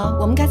飞扬，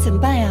我们该怎么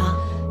办呀？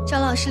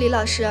张老师、李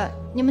老师，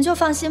你们就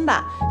放心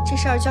吧，这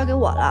事儿交给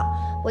我了。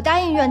我答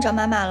应院长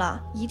妈妈了，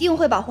一定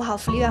会保护好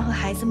福利院和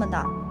孩子们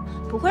的，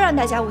不会让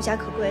大家无家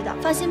可归的，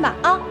放心吧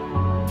啊！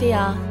飞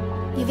扬，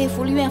你为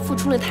福利院付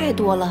出了太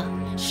多了。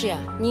是呀，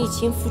你已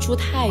经付出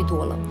太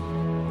多了。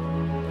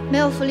没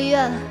有福利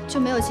院，就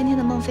没有今天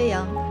的孟飞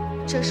扬，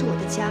这是我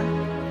的家。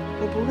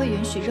 我不会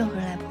允许任何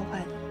人来破坏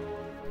的。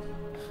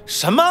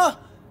什么？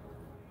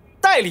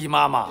代理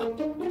妈妈？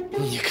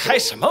你开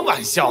什么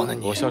玩笑呢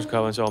你？我像是开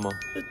玩笑吗？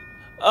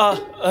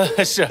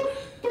是。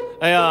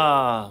哎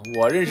呀，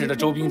我认识的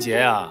周冰洁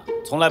呀，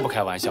从来不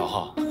开玩笑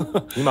哈。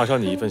你马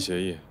上拟1份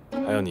协议，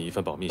还要拟1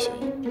份保密协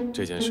议，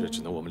这件事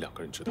只能我们2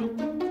个人知道。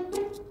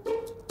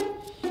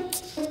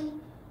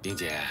冰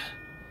姐，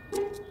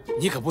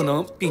你可不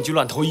能病急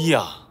乱投医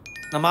啊！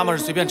那妈妈是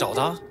随便找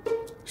的？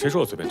谁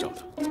说我随便找的？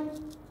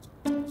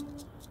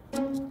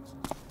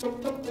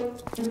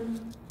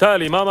 代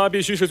理妈妈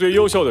必须是最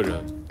优秀的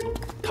人，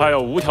她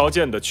要无条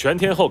件的全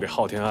天候给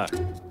昊天爱，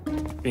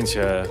并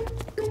且，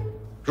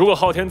如果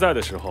昊天在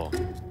的时候，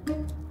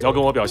要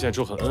跟我表现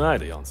出很恩爱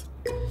的样子。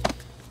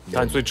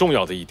但最重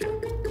要的一点，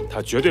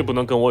她绝对不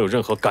能跟我有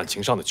任何感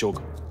情上的纠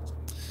葛。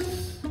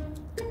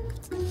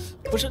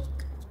不是，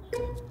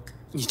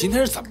你今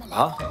天是怎么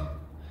了？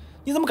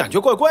你怎么感觉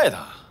怪怪的？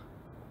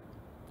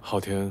昊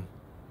天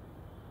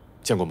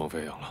见过孟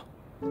飞扬了。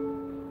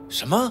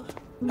什么？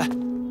哎，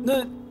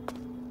那。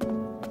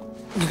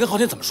 你跟昊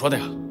天怎么说的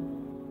呀？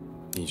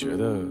你觉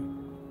得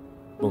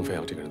孟飞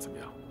扬这个人怎么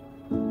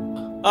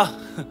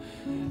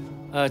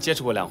样？接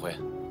触过2回，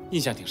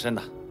印象挺深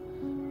的。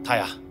他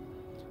呀，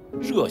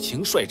热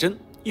情率真，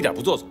一点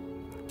不做作，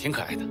挺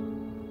可爱的。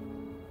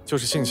就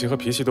是性情和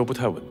脾气都不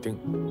太稳定，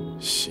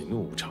喜怒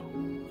无常。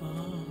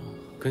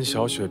跟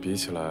小雪比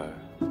起来，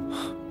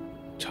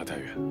差太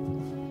远。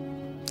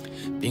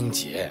冰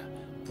姐，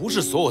不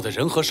是所有的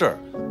人和事儿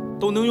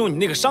都能用你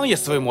那个商业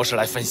思维模式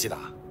来分析的。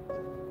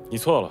你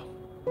错了。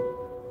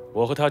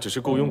 我和他只是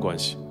雇佣关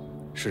系，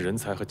是人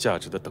才和价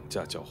值的等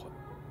价交换。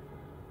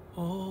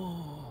哦，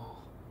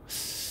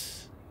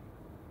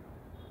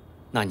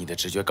那你的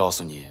直觉告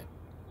诉你，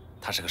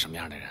他是个什么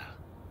样的人啊？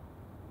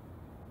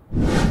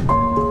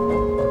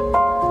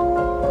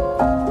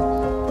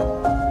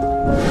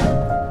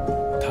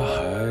他还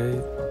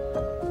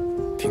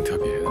挺特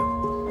别的，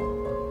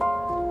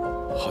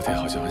昊天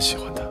好像很喜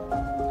欢他。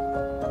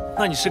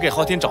那你是给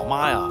昊天找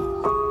妈呀，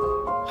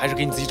还是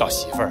给你自己找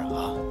媳妇儿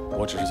啊？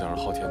 我只是想让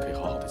昊天可以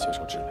好好的接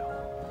受治疗。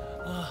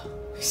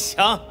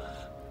行，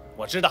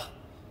我知道。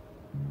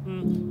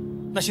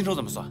那薪酬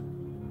怎么算？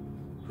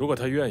如果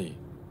他愿意，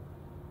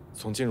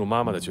从进入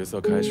妈妈的角色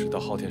开始到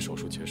昊天手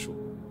术结束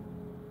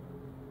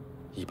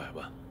，100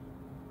万。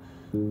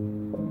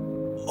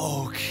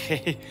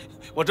OK，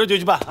 我这就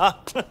去办啊。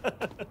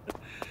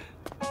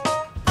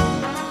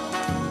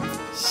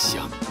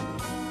像，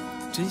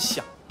真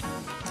像。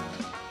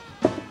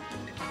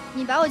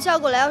你把我叫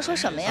过来要说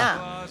什么呀？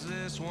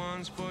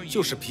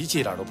就是脾气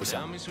一点都不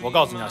像。我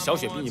告诉你啊，小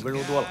雪比你温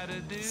柔多了。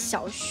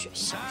小雪，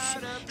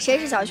谁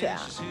是小雪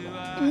啊？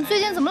你们最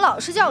近怎么老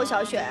是叫我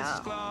小雪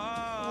啊？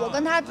我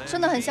跟他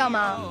真的很像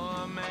吗？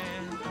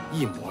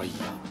一模一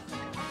样。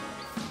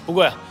不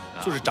过呀，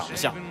就是长得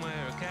像，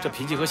这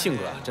脾气和性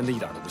格啊，真的一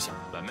点都不像。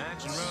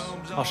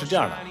哦，是这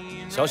样的，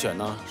小雪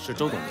呢是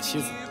周董的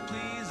妻子，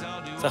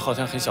在昊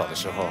天很小的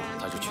时候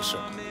他就去世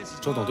了。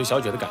周董对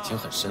小雪的感情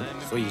很深，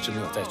所以一直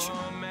没有再娶。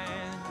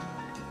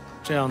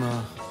这样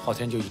呢，昊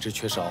天就一直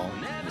缺少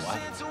母爱，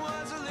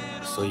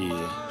所以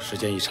时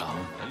间一长，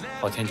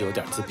昊天就有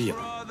点自闭了，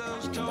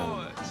你明白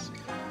吗？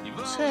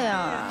这样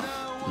啊，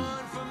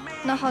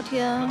那昊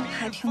天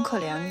还挺可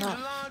怜的。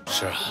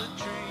是啊。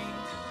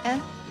哎，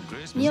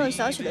你有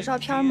小雪的照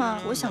片吗？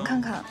我想看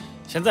看。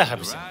现在还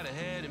不行。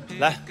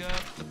来，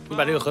你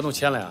把这个合同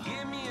签了呀，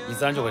你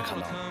自然就会看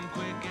到了。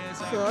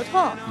合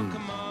同？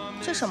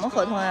这什么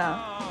合同呀？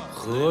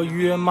合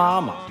约妈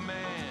妈。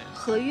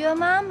合约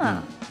妈妈？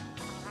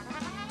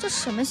这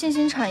什么新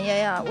兴产业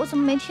呀？我怎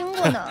么没听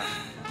过呢？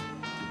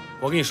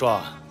我跟你说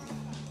啊，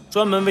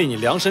专门为你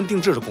量身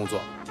定制的工作，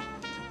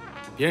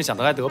别人想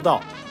得还得不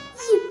到。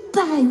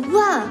100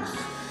万？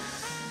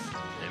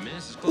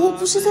我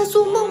不是在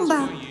做梦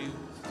吧？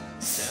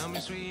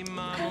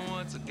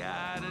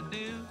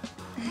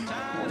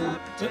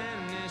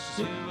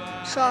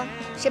说，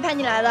谁派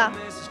你来的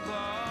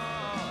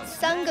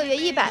？3个月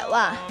100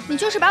万，你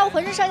就是把我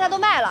浑身上下都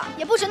卖了，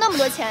也不值那么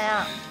多钱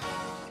呀。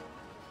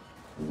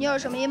你有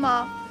什么阴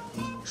谋？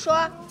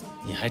说。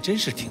你还真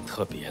是挺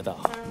特别的啊。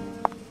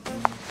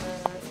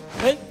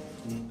哎，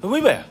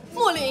薇薇。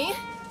莫林。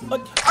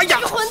哎呀！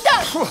你混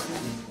蛋！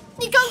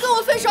你刚跟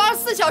我分手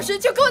24小时，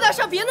就勾搭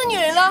上别的女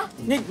人了。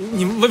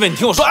你薇薇，你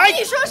听我说。哎，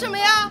你说什么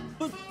呀？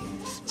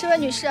这位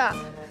女士，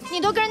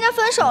你都跟人家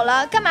分手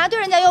了，干嘛对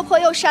人家又破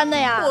又删的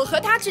呀？我和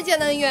他之间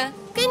的恩怨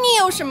跟你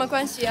有什么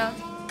关系啊？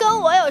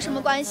跟我有什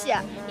么关系？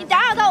你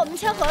打扰到我们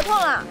签合同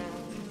了。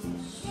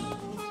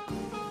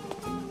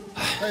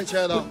嗨，亲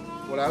爱的，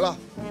我来了。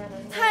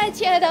嗨，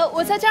亲爱的，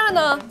我在这儿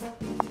呢。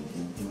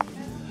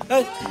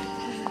哎，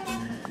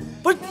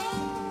不是，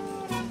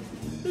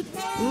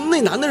那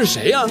男的是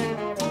谁呀？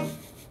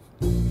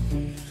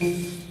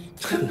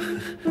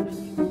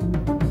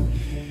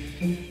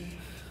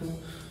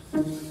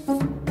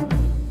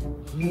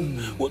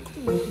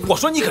我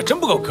说你可真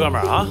不够哥们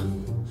儿啊！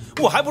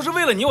我还不是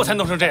为了你我才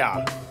弄成这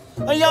样。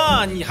哎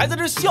呀，你还在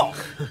这笑。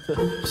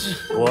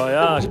我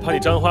呀是怕你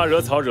沾花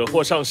惹草惹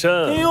祸上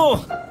身。哎呦，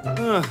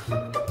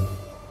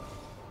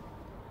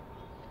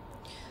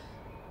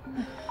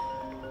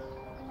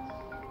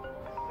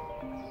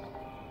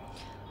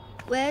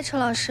喂，陈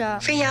老师。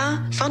飞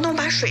扬，房东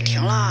把水停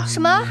了。什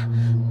么？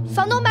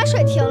房东把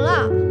水停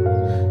了？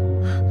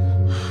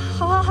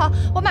好，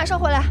我马上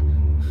回来。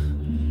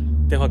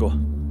电话给我。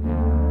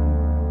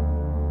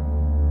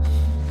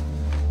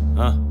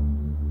啊。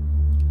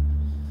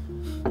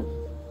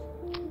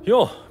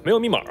哟，没有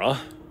密码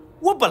啊！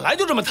我本来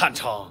就这么坦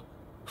诚。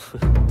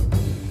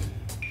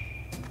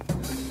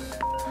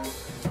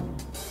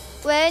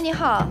喂，你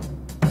好。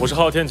我是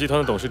昊天集团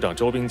的董事长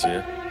周冰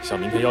杰，想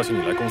明天邀请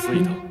你来公司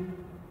一趟。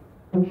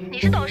你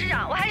是董事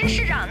长，我还是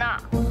市长呢。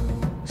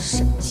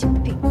神经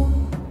病。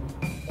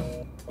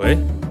喂。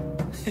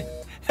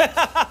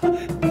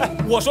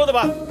我说的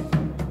吧？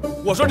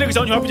我说这个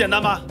小女孩不简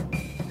单吧？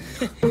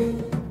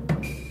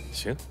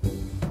行，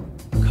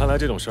看来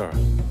这种事儿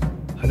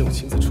还得我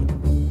亲自处理。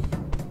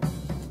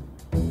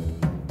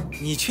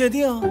你确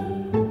定？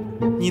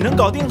你能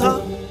搞定她？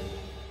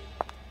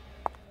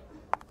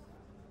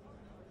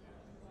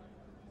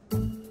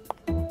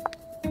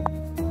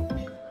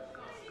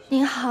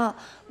您好，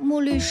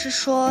穆律师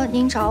说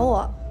您找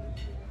我。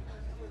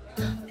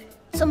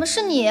怎么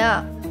是你？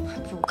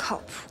不靠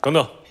谱。等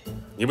等，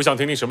你不想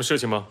听听什么事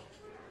情吗？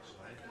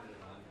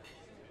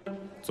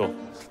坐。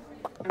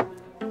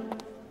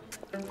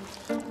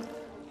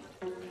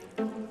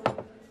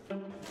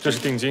这是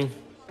定金。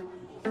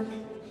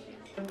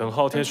等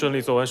昊天顺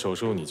利做完手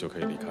术，你就可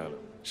以离开了。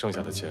剩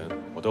下的钱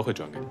我都会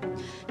转给你。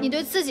你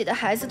对自己的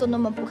孩子都那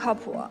么不靠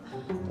谱，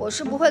我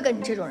是不会跟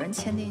你这种人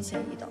签订协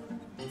议的。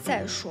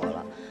再说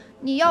了，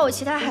你要我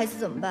其他孩子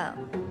怎么办？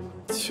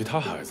其他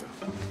孩子？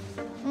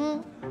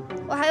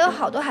我还有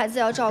好多孩子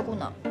要照顾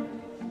呢。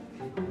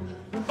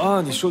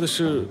啊，你说的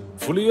是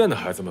福利院的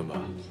孩子们吧？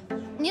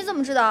你怎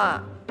么知道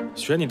啊？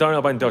选你当然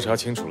要把你调查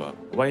清楚了，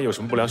万一有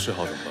什么不良嗜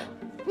好怎么办？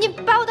你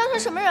把我当成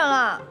什么人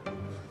了？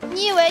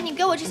你以为你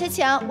给我这些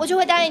钱，我就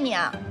会答应你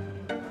啊？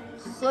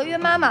合约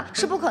妈妈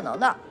是不可能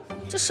的，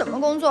这什么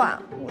工作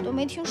啊？我都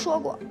没听说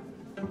过。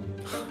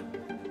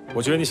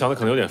我觉得你想的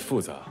可能有点复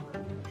杂。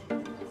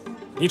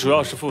你主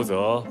要是负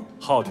责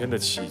昊天的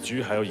起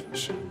居还有饮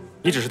食，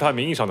你只是他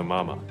名义上的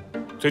妈妈。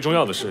最重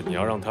要的是，你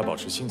要让他保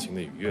持心情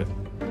的愉悦。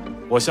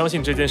我相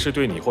信这件事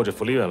对你或者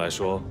福利院来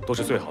说都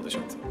是最好的选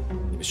择。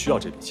你们需要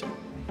这笔钱。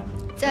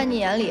在你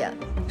眼里，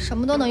什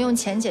么都能用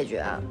钱解决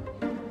啊？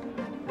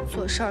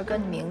做事儿跟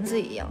你名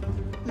字一样，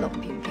冷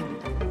冰冰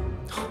的。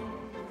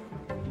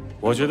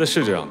我觉得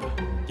是这样的，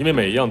因为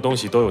每一样东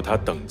西都有它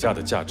等价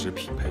的价值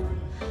匹配。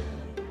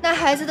那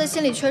孩子的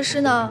心理缺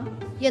失呢，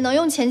也能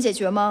用钱解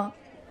决吗？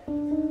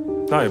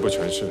那也不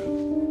全是，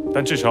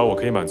但至少我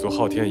可以满足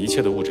昊天一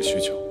切的物质需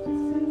求，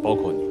包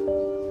括你。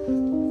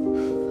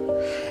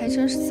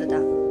真是自大。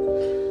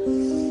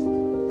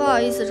不好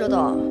意思，周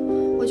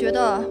董，我觉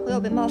得我有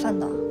被冒犯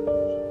到，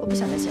我不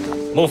想再见到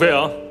你。孟飞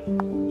扬，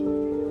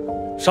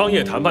商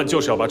业谈判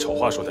就是要把丑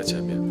话说在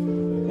前面。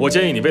我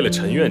建议你为了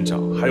陈院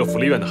长还有福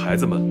利院的孩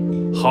子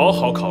们，好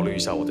好考虑一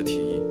下我的提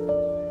议。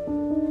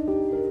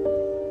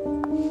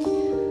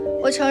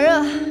我承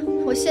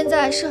认，我现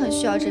在是很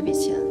需要这笔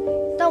钱，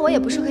但我也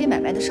不是可以买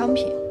卖的商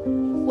品。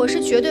我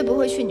是绝对不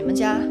会去你们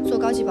家做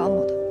高级保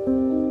姆的。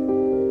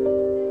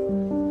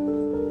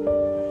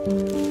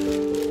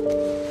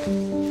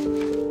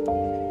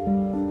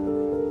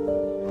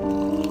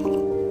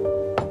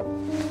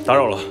打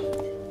扰了。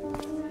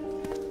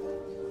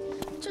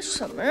这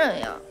什么人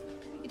呀？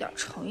一点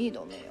诚意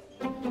都没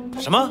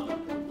有。什么？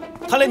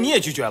他连你也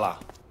拒绝了？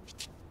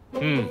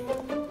嗯。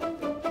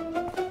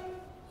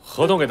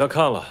合同给他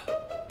看了，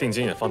定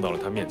金也放到了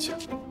他面前，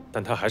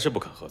但他还是不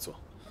肯合作。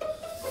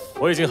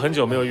我已经很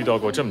久没有遇到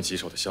过这么棘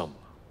手的项目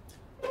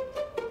了。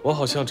我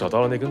好像找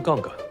到了那根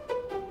杠杆，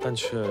但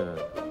却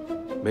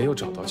没有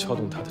找到撬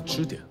动它的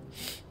支点。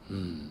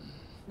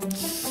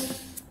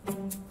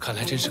看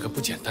来真是个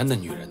不简单的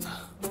女人呐。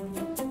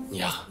你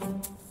呀，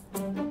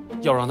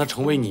要让她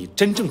成为你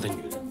真正的女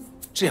人，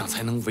这样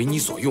才能为你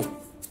所用。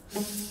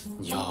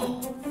你要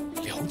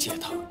了解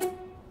她，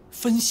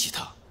分析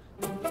她，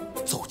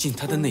走进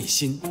她的内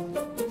心。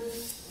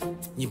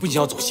你不仅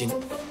要走心，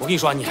我跟你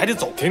说啊，你还得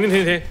走。停！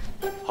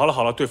好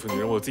了，对付女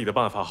人我有自己的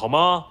办法，好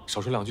吗？少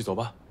说两句，走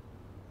吧。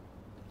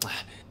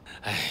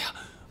哎呀，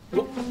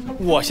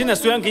我现在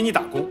虽然给你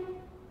打工，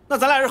那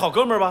咱俩是好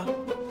哥们儿吧？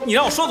你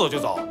让我说走就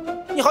走，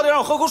你好歹让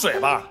我喝口水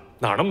吧。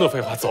哪那么多废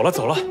话？走了。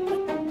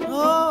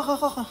啊，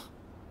好，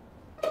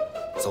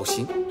走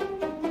心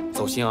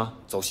啊，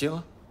走心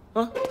啊，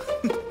啊！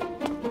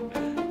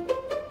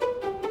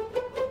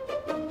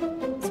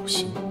走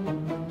心。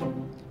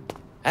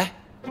哎，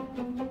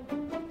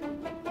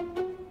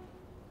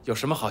有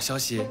什么好消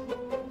息，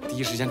第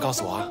一时间告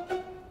诉我啊。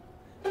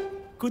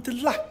Good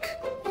luck。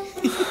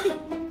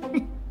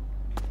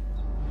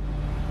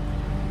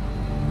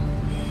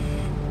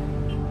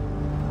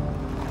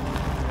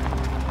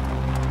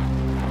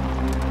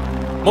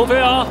孟飞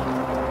扬，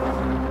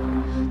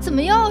怎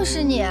么又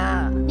是你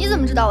啊？你怎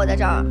么知道我在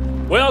这儿？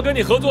我要跟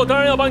你合作，当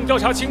然要帮你调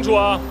查清楚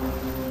啊。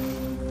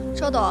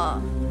周董，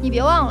你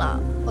别忘了，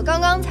我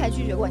刚刚才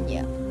拒绝过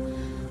你。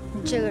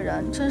你这个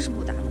人真是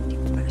不达目的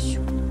不罢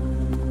休。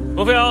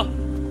孟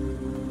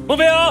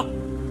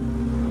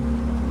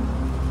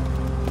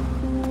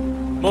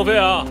飞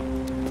扬，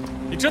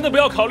你真的不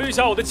要考虑一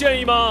下我的建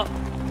议吗？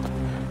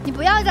你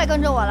不要再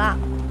跟着我了。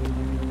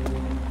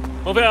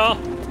孟飞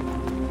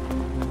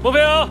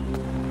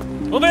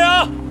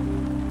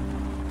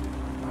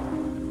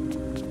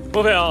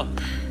扬，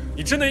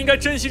你真的应该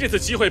珍惜这次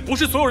机会，不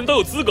是所有人都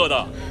有资格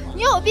的。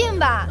你有病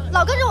吧？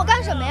老跟着我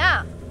干什么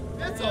呀？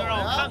别走，让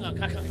我看看。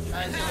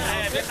哎，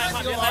别害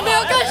怕，你们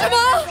要干什么？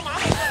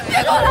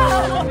别过来！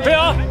飞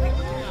扬，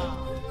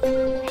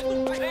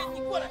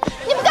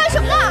你们干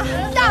什么呢？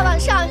大晚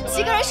上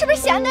几个人是不是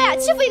闲的呀？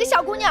欺负一个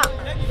小姑娘！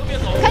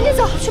赶紧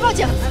走，去报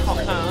警！好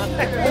看啊！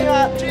哎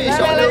呀，这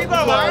小子一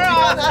块玩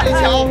啊！哪里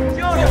巧？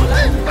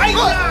哎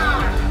呀！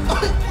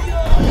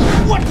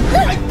我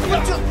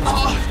这啊！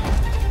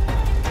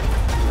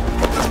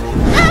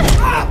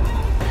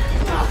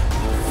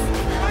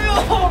哎呦！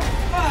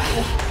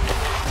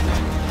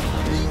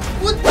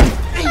滚！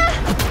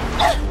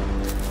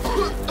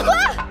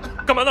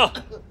干嘛呢？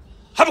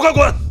还不快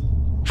滚！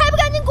还不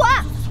赶紧滚！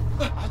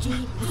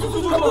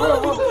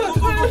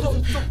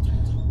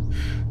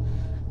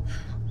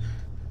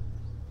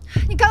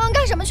你刚刚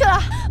干什么去了？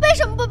为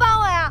什么不帮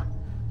我呀？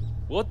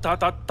我打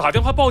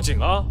电话报警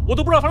啊！我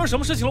都不知道发生什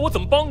么事情了，我怎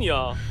么帮你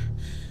啊？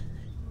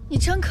你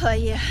真可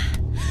以。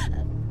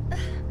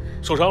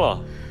受伤了？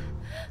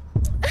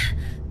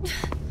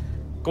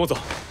跟我走。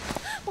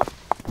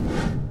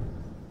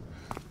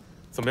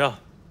怎么样？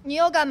你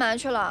又干嘛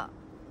去了？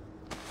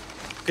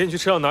给你去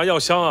车上拿药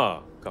箱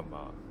啊？干嘛？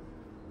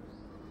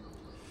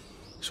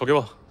手给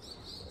我。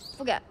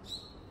不给。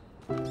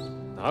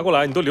拿过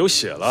来，你都流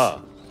血了。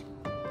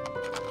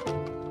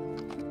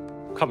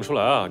看不出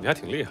来啊，你还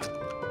挺厉害。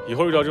以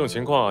后遇到这种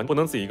情况，不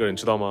能自己一个人，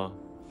知道吗？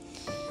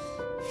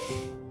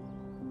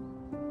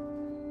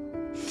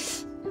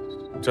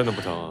真的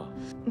不疼啊？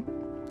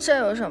这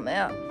有什么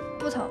呀？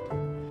不疼。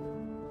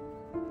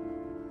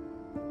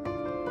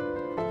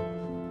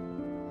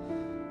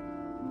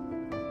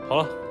好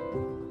了，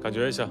感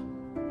觉一下。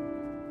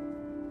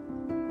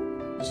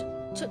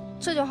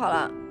这就好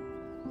了。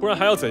不然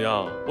还要怎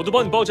样？我都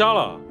帮你包扎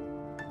了。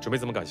准备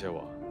怎么感谢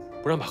我？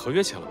不然把合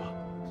约签了吧。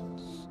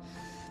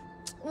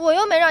我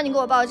又没让你给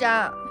我包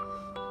扎，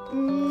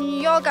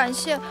你要感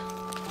谢，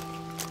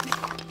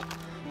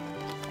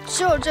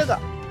只有这个。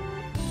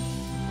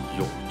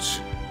幼稚。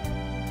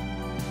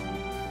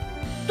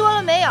多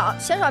了没有，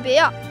嫌少别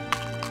要。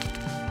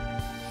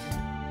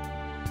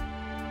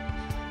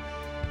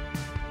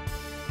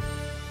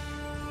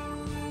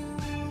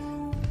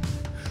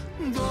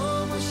多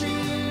么幸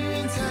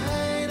运才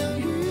能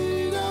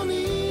遇到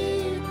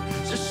你，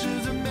这是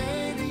最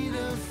美丽的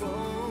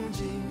风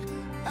景。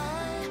爱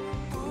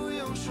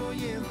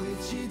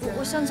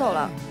先走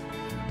了。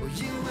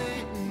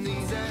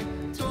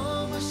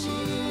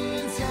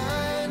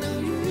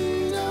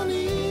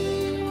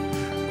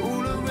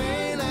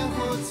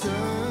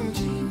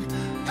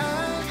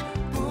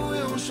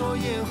说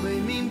也会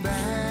明白，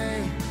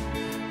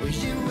我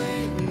因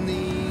为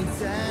你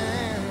在。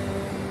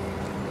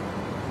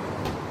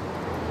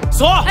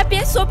锁！哎，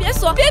别锁，别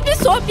锁，别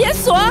锁，别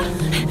锁！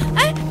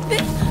哎，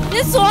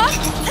别锁！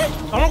哎，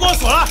把门给我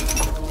锁了！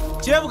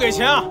姐不给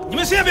钱啊！你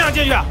们谁也别想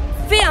进去！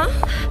飞扬，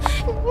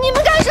你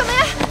们干什么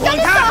呀？滚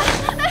开！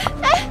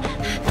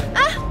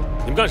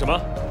你们干什么？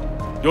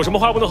有什么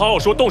话不能好好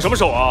说，动什么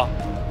手啊？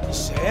你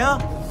谁呀？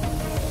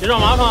别找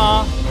麻烦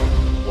啊！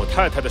我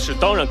太太的事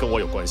当然跟我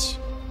有关系。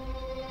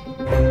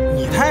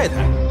你太太？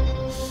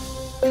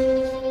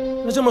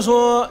那这么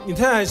说，你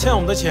太太欠我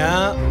们的钱，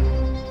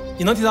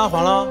你能替她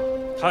还了？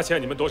她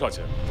欠你们多少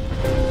钱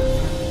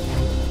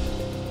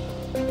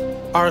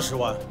？20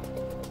万。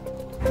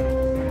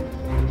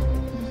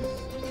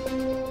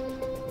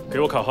给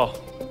我卡号。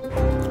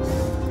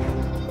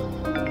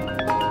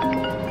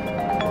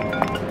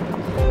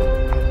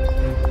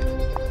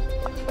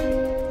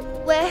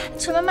喂，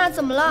陈妈妈，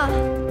怎么了？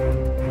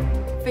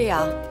飞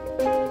扬，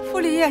傅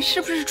丽苑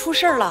是不是出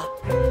事了？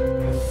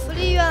福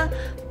利院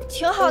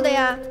挺好的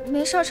呀，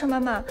没事，陈妈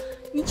妈。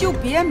你就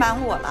别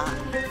瞒我了，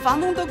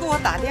房东都给我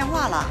打电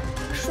话了，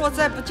说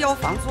再不交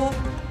房租，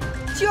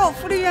就要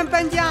福利院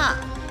搬家。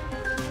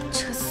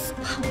这死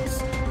胖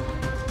子！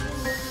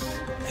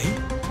哎，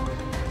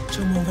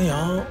这孟飞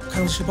扬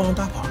看是帮人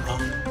搭款了。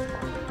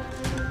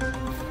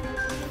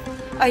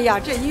哎呀，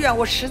这医院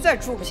我实在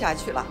住不下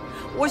去了，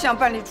我想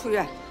办理出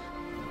院。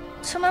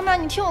陈妈妈，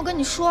你听我跟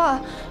你说，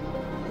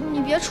你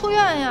别出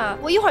院呀，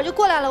我一会儿就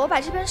过来了，我把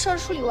这边事儿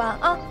处理完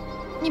啊。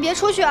你别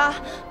出去啊！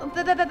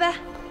拜。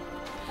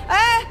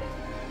哎，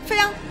飞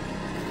扬，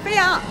飞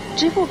扬，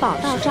支付宝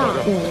到账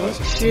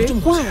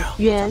50万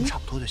元，差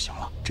不多就行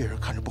了。这人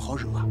看着不好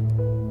惹啊。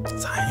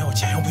咱要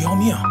钱又不要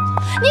命，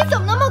你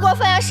怎么那么过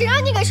分呀？谁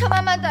让你给陈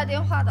妈妈打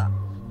电话的？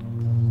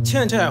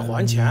欠债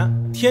还钱，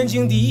天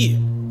经地义。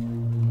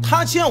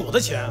他欠我的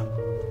钱，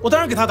我当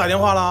然给他打电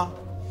话了。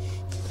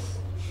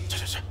去，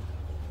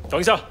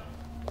等一下，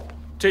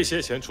这些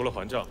钱除了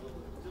还账，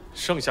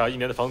剩下1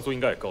年的房租应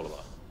该也够了吧？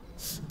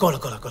够了，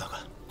快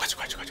去！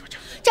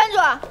站住！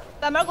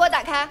把门给我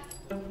打开。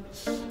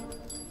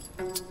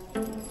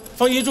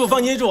方一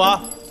柱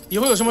啊！以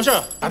后有什么事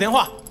儿打电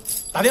话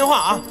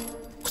啊！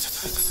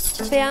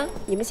飞扬，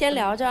你们先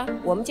聊着，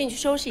我们进去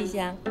收拾一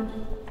下。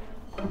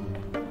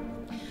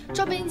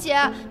周冰姐，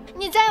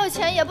你再有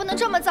钱也不能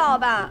这么造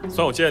吧？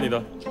算我借你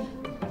的。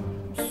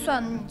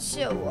算你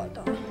借我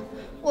的，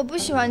我不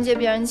喜欢借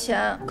别人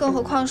钱，更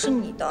何况是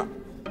你的。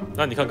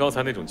那你看刚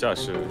才那种架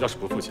势，要是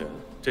不付钱，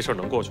这事儿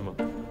能过去吗？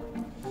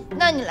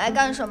那你来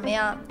干什么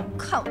呀？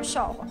看我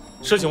笑话？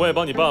事情我也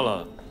帮你办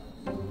了，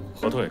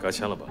合同也该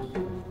签了吧？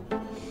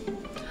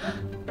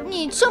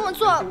你这么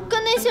做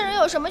跟那些人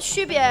有什么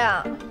区别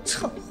呀？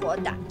趁火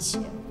打劫。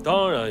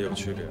当然有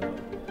区别了，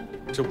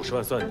这50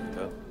万算你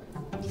的，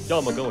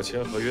要么跟我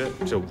签合约，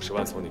这50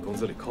万从你工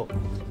资里扣，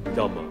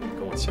要么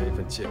跟我签一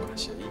份借款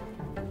协议，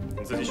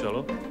你自己选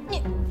喽。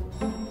你。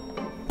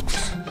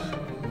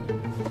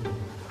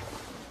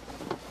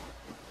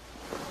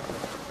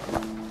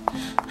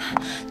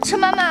陈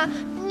妈妈，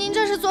您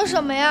这是做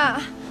什么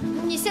呀？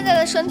你现在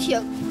的身体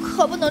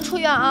可不能出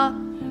院啊！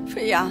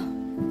飞扬，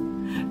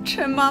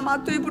陈妈妈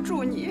对不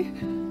住你。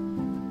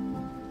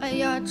哎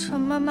呀，陈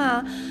妈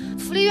妈，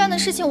福利院的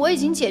事情我已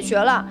经解决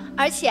了，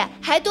而且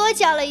还多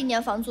交了1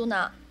年房租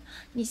呢。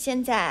你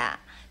现在啊，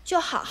就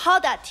好好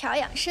的调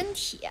养身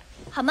体，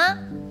好吗？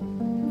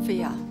飞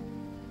扬，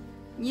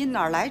你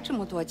哪来这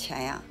么多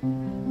钱呀？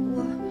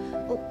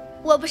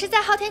我不是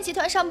在昊天集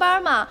团上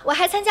班吗？我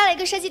还参加了一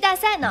个设计大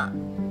赛呢。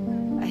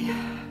哎呀，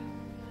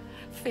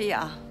飞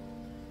扬，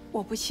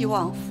我不希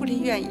望福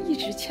利院一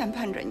直牵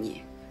绊着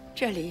你，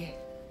这里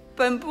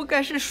本不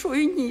该是属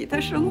于你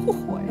的生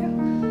活呀。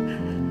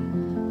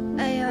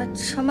哎呀，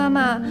陈妈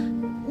妈，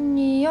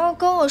你要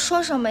跟我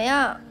说什么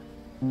呀？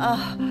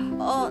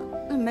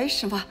没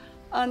什么。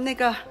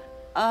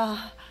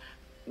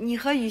你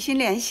和雨欣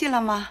联系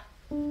了吗？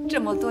这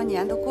么多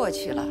年都过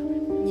去了，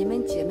你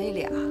们姐妹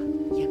俩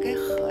也该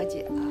和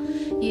解了。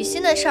雨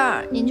欣的事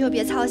儿您就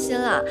别操心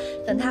了，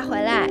等她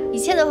回来，一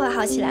切都会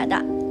好起来的。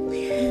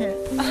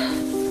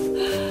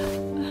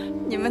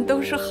你们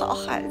都是好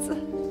孩子，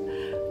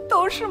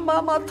都是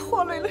妈妈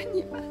拖累了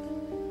你们。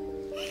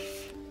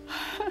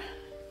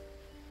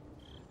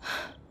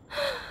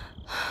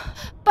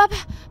爸爸。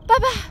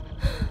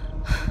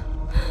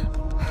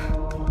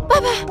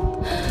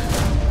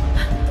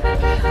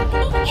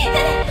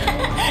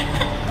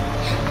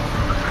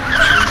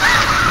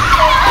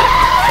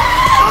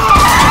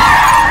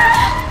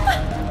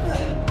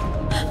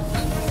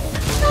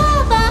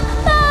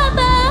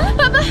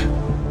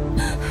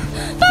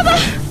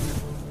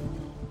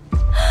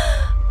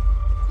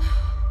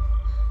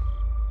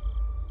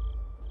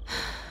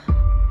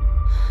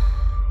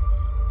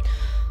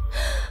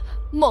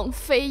孟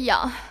飞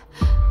扬，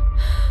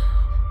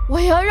我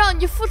要让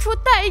你付出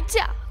代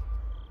价。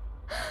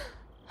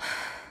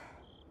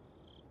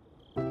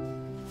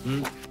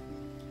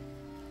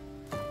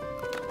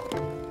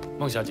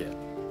孟小姐，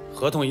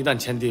合同一旦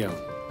签订，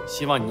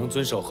希望你能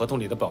遵守合同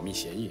里的保密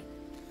协议，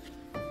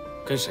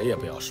跟谁也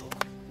不要说。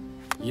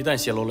一旦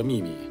泄露了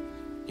秘密，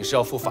你是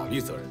要负法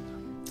律责任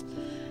的。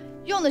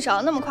用得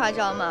着那么夸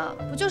张吗？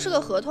不就是个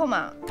合同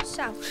吗？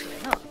吓唬谁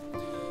呢？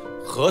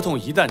合同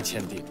一旦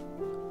签订，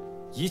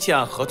一切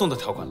按合同的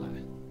条款来。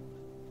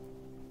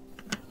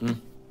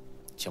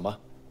请吧。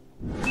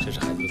这是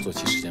孩子的作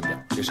息时间表，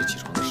这是起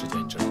床的时间，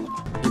你知道了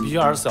吧？你必须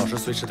24小时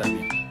随时待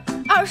命。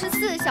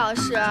24小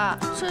时？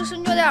这是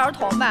虐待儿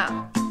童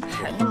吧？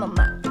还那么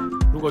慢。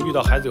如果遇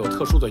到孩子有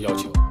特殊的要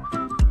求，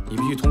你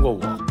必须通过我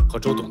和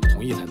周董的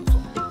同意才能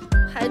做。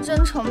还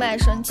真成卖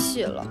身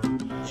契了。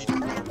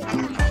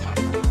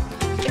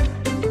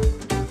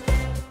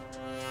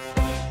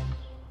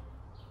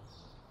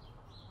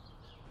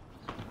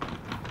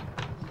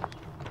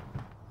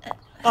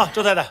啊，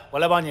周太太，我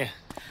来帮你。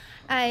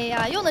哎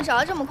呀，用得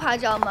着这么夸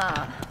张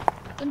吗？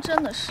跟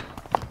真的似的。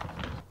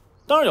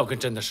当然要跟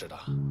真的似的。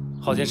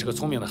昊天是个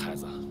聪明的孩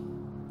子，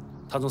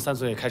他从3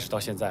岁开始到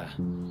现在，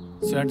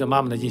虽然对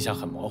妈妈的印象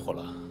很模糊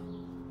了，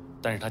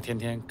但是他天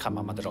天看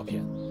妈妈的照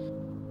片，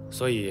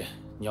所以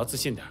你要自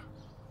信点。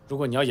如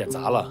果你要演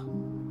砸了，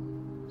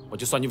我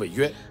就算你违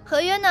约。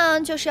合约呢，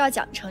就是要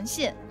讲诚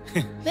信，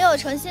没有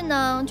诚信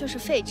呢，就是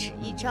废纸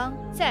一张。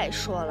再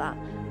说了，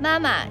妈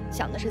妈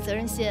讲的是责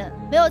任心，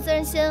没有责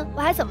任心，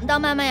我还怎么当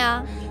妈妈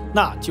呀？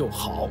那就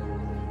好，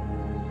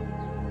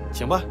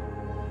请吧。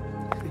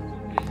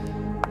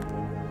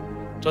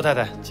周太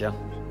太，请。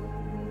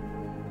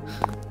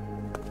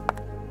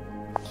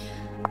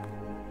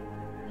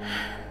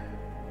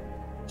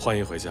欢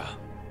迎回家。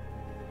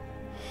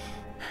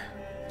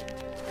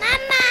妈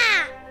妈，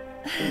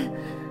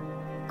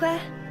乖。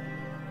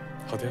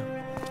昊天，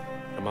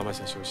让妈妈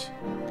先休息。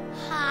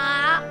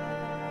好。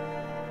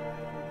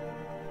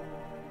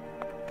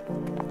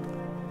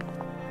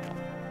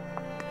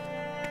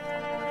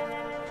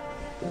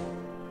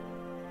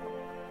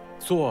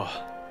坐。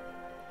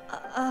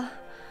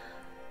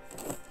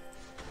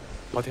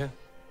昊天，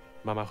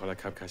妈妈回来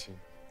开不开心？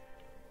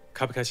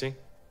开不开心？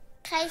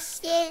开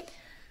心。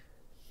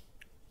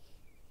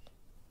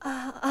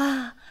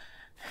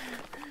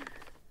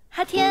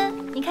昊天，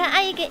你看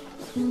阿姨给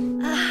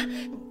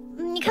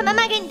你看妈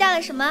妈给你带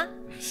了什么？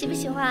喜不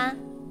喜欢？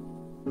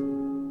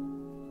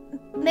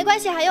没关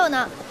系，还有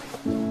呢。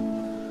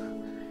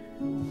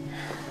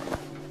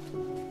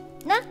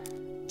那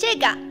这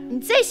个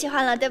你最喜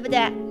欢了，对不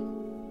对？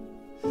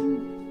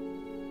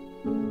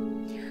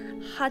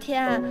昊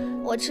天，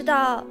我知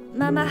道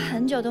妈妈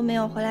很久都没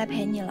有回来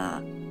陪你了，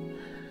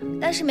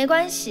但是没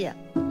关系，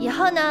以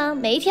后呢，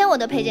每一天我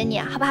都陪着你，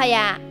好不好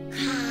呀？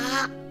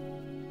好，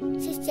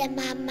谢谢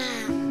妈妈。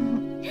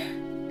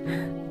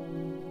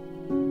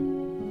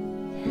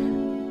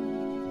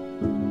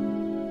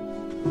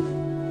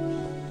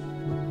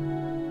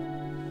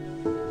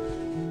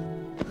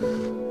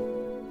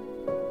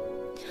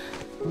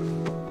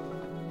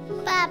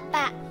爸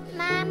爸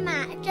妈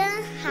妈真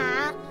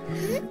好。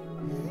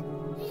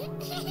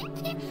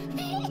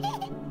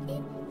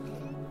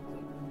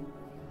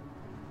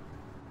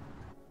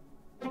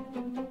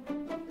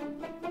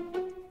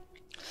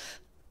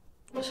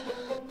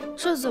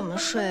这怎么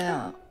睡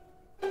啊？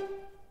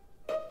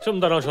这么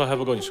大张床还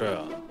不够你睡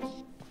啊？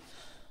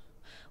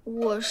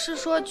我是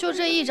说，就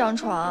这一张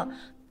床，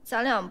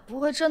咱俩不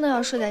会真的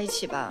要睡在一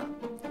起吧？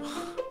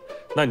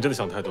那你真的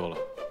想太多了。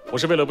我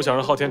是为了不想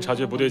让昊天察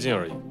觉不对劲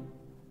而已。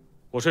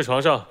我睡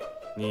床上，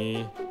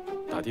你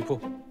打地铺。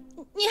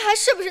你还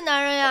是不是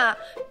男人呀？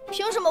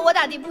凭什么我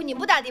打地铺你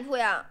不打地铺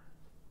呀？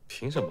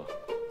凭什么？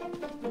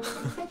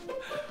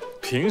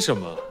凭什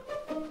么？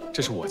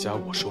这是我家，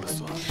我说了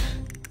算。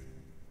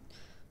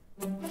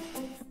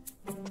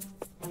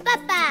爸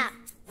爸。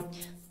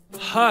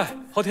嗨，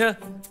昊天，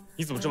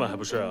你怎么这晚还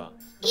不睡啊？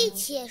一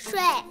起睡。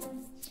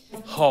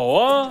好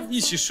啊，一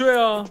起睡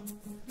啊。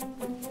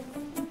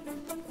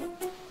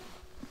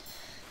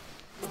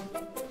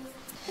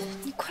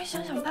你快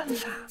想想办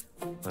法，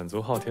满足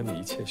昊天的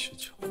一切需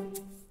求。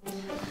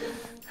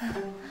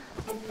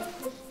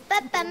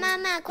爸爸妈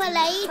妈，快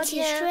来一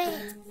起睡。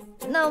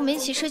那我们一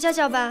起睡觉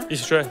觉吧。一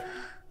起睡。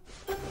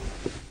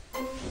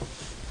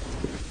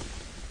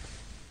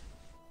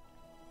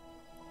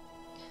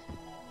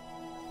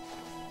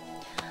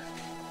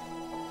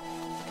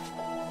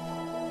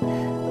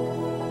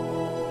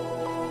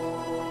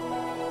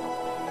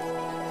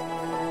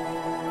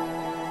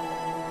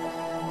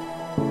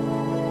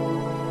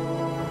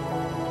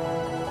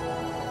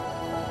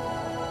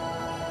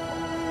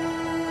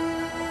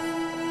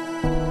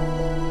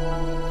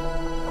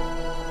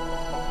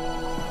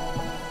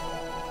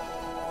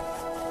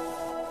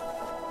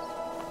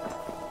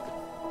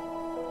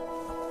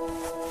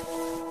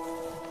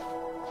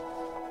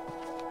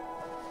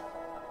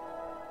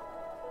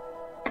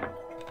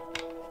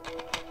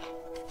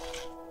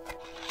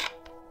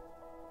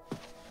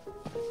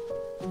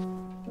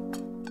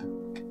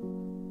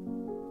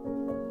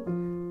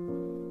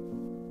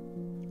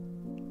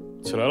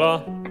起来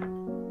了。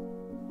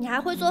你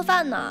还会做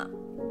饭呢？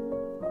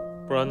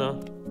不然呢？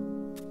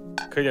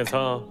可以点餐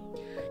啊。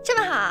这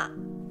么好，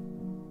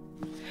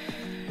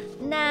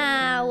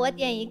那我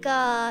点一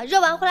个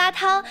肉丸胡辣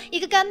汤，一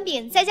个干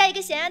饼，再加一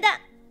个咸鸭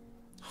蛋。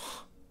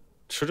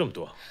吃这么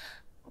多？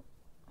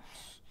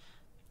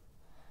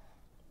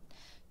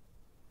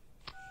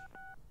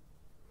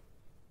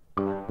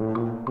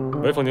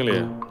喂，冯经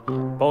理，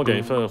帮我点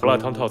一份胡辣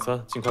汤套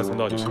餐，尽快送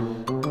到就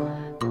行。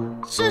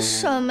这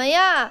什么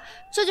呀？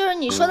这就是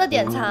你说的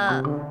点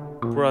餐？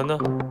不然呢？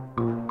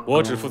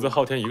我只负责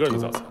昊天一个人的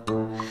早餐。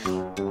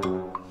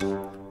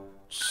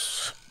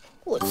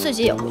我自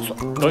己也会做。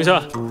等一下，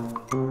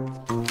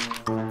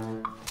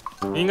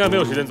你应该没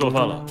有时间做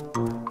饭了。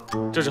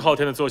这是昊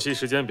天的作息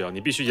时间表，你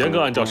必须严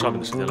格按照上面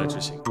的时间来执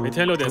行。每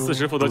天6点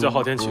40负责叫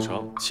昊天起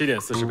床，7点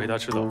40陪他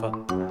吃早饭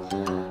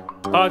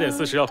，8点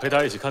40要陪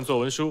他一起看作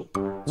文书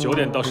，9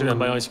点到10点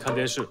半要一起看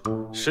电视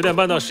，10点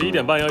半到11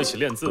点半要一起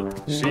练字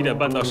，11点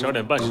半到12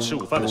点半是吃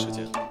午饭的时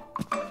间。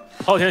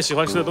昊天喜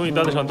欢吃的东西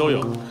单子上都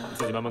有，你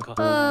自己慢慢看。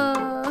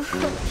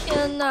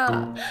天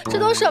哪，这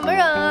都什么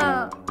人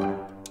啊！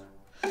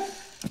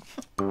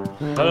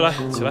来，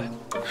起来！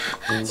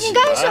你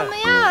干什么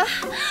呀？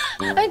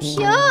哎，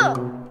停！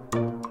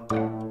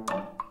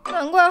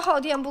难怪昊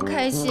天不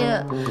开心，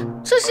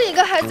这是一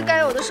个孩子该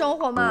有的生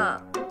活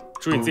吗？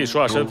注意你自己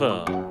说下身份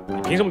啊！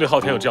你凭什么对昊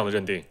天有这样的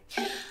认定？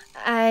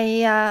哎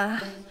呀，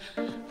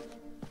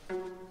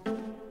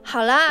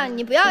好啦，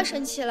你不要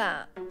生气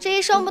了。这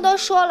医生不都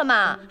说了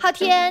吗？昊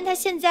天他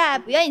现在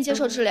不愿意接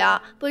受治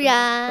疗，不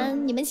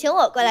然你们请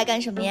我过来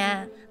干什么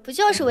呀？不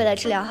就是为了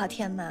治疗昊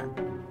天吗？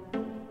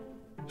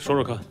说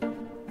说看。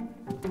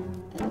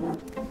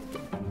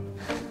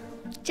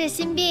这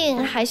心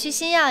病还需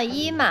心药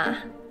医嘛。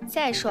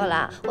再说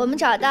了，我们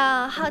找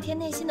到昊天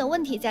内心的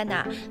问题在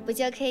哪儿，不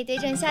就可以对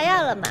症下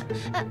药了吗？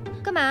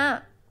干嘛？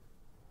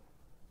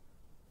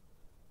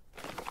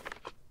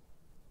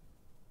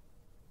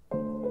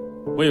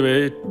我以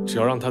为只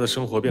要让他的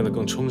生活变得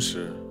更充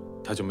实，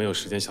他就没有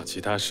时间想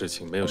其他事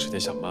情，没有时间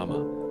想妈妈，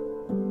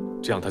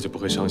这样他就不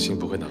会伤心，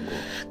不会难过。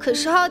可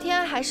是昊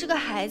天还是个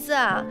孩子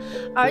啊，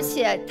而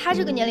且他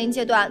这个年龄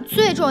阶段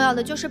最重要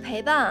的就是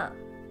陪伴。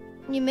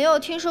你没有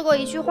听说过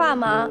一句话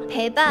吗？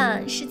陪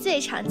伴是最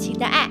长情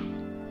的爱。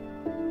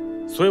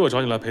所以我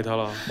找你来陪他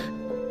了。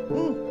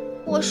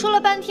我说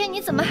了半天，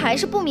你怎么还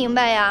是不明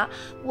白呀？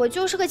我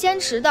就是个兼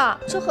职的，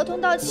这合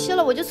同到期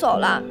了我就走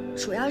了。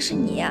主要是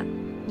你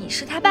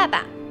是他爸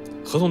爸。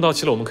合同到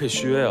期了，我们可以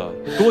续约啊，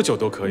多久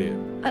都可以。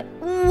哎，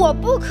我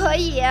不可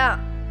以。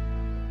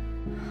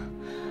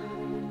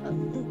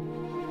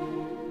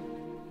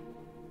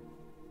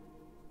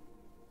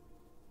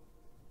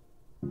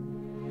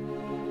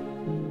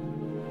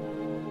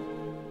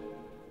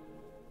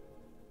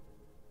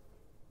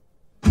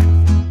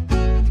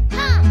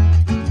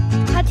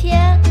昊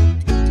天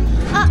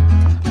啊！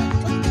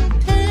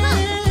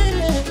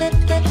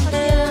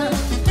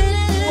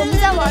我们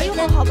再玩一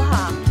会儿好不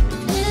好？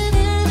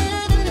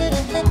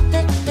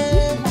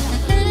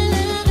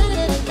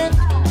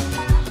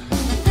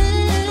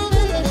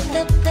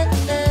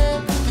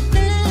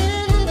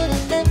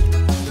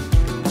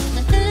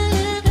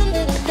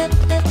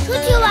出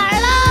去玩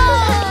喽！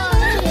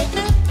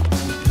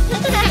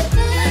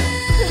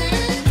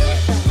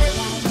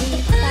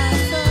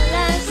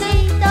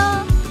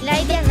你来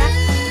一遍来。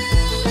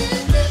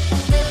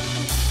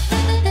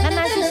妈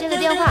妈去接个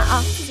电话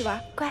啊，自己玩，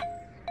乖。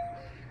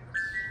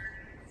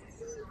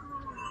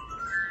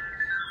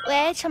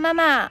喂，陈妈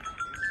妈，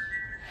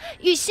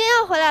雨欣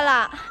又回来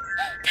了，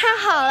太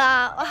好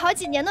了，我好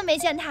几年都没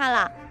见她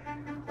了。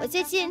我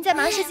最近在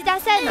忙设计大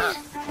赛呢，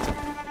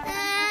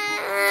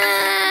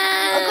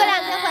我过2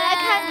天回来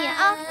看你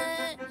啊。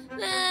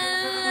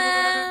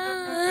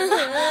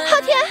昊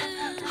天，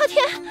昊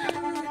天，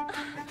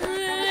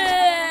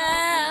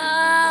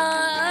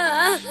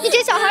你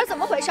这小孩怎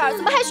么回事？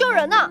怎么还凶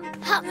人呢？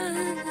好，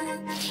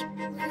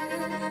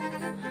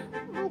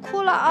不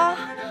哭了啊，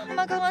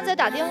妈刚刚在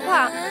打电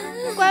话。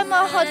乖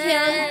吗，昊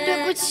天？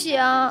对不起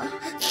啊。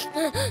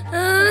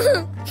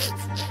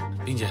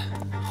冰姐，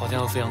昊天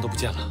和飞扬都不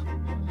见了。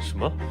什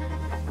么？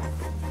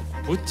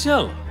不见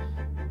了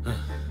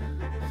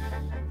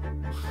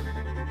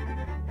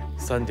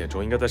？3点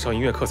钟应该在上音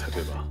乐课才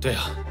对吧？对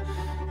啊，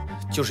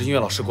就是音乐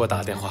老师给我打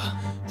的电话，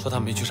说他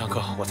没去上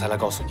课，我才来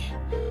告诉你。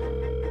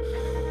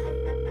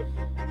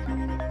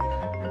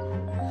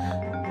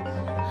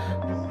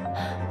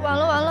完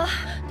了完了，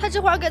他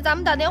这会儿给咱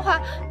们打电话，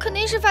肯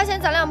定是发现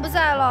咱俩不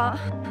在了。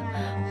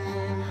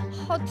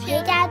昊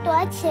天，回家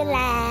躲起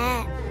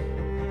来。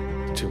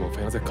这孟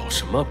飞扬在搞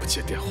什么？不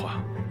接电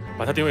话，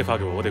把他定位发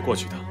给我，我得过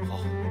去的。好。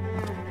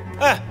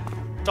哎，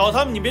找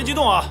他们你别激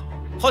动啊，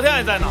昊天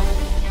还在呢。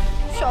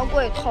小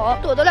鬼头，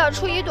躲得了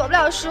初一，躲不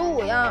了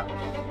15呀。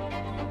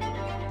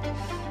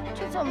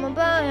这怎么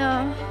办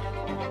呀？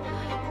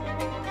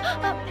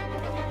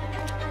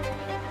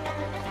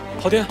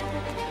昊天，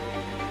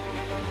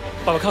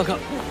爸爸看看，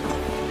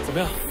怎么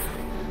样？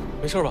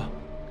没事吧？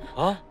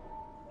啊？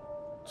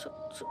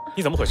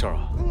你怎么回事啊？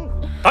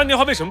打你电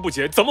话为什么不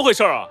接？怎么回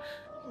事啊？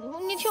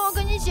你听我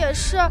跟你解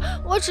释，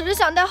我只是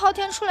想带昊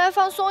天出来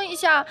放松一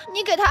下，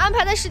你给他安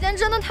排的时间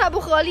真的太不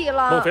合理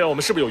了。孟非，我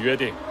们是不是有约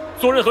定？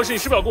做任何事你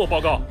是不是要跟我报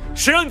告？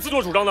谁让你自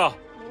作主张的？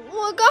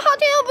我跟昊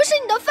天又不是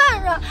你的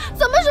犯人，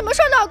怎么什么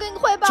事都要跟你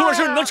汇报？这种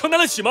事你能承担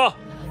得起吗？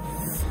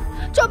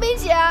周冰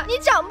姐，你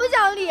讲不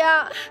讲理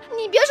啊？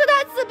你别说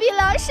他自闭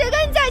了，谁跟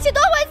你在一起都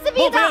会自闭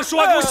的。孟飞扬，说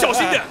话给我小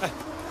心点。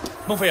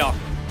孟飞扬，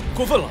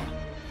过分了。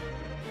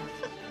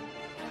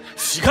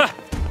起开！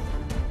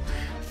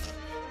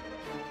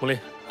孟林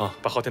啊，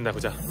把昊天带回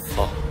家。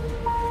好。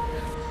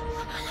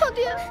昊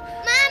天，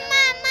妈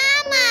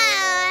妈，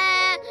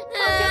昊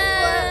天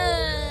乖，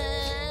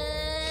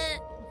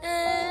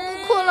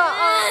不哭了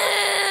啊。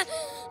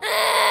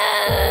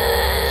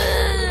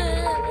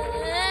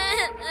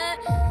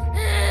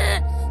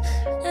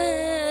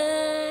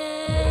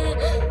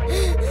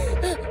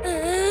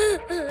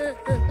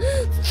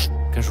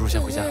跟叔叔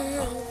先回家啊。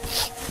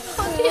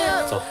昊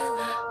天，走。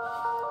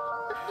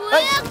不要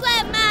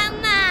怪妈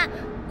妈。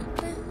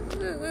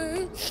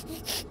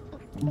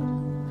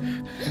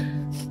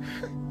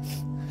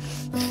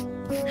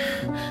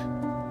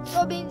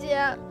周冰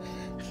姐，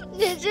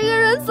你这个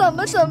人怎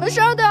么什么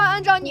事儿都要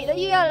按照你的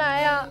意愿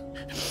来呀？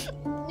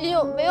你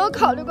有没有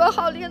考虑过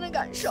昊天的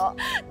感受？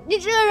你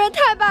这个人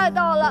太霸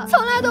道了，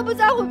从来都不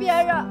在乎别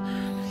人。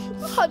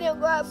昊天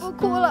乖，不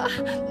哭了，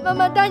妈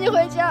妈带你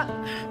回家。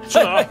去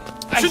哪儿？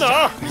去哪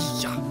儿？哎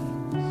呀，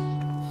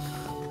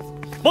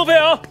孟飞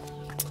扬，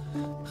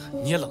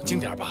你也冷静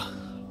点吧。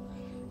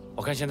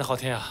我看现在昊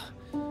天啊，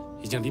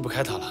已经离不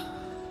开他了。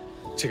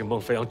这个孟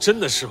飞扬真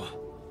的是我，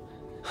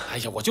哎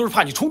呀，我就是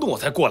怕你冲动我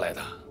才过来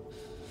的。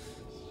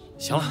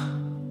行了。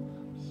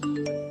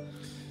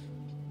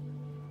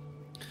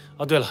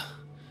哦，对了，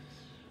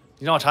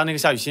你让我查那个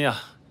夏雨欣啊，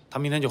她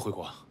明天就回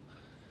国。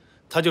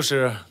她就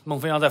是孟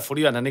飞扬在福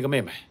利院的那个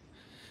妹妹，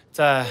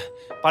在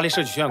巴黎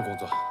设计学院工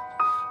作，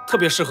特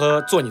别适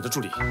合做你的助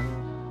理。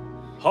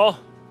好，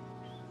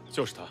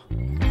就是她。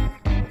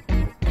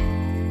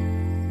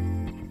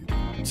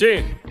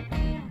进。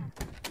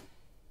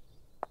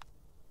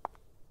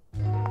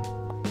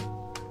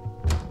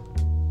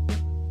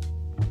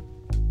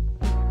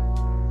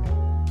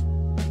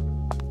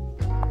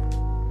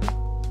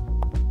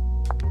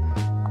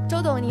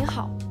周董您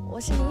好，我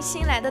是您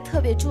新来的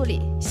特别助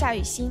理夏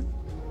雨欣。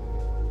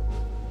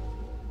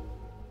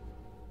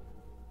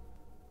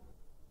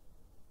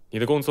你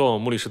的工作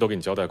穆律师都给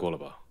你交代过了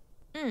吧？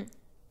嗯，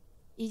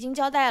已经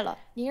交代了。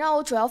您让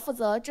我主要负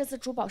责这次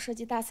珠宝设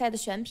计大赛的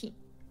选品。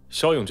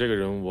肖勇这个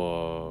人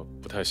我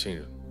不太信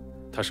任，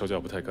他手脚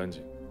不太干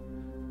净。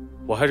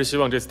我还是希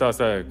望这次大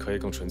赛可以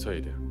更纯粹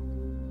一点。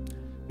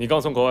你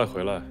刚从国外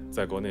回来，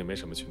在国内没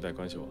什么裙带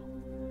关系网，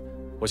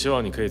我希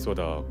望你可以做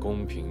到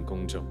公平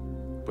公正，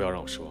不要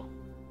让我失望。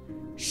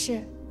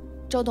是，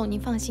周董您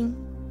放心。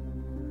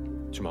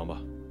去忙吧。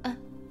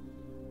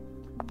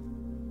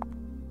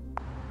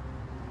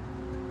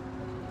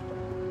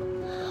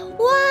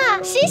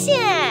哇，星星，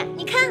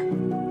你看，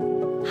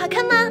好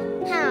看吗？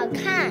好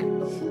看。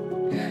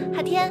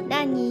昊天，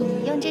那你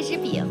用这支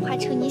笔画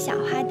出你想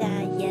画的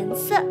颜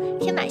色，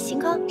天马行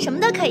空，什么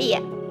都可以。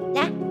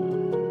来，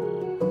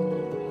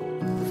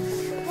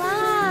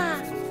哇，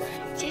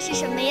这是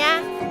什么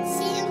呀？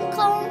星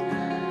空，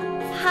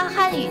浩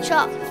瀚宇宙，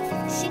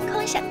星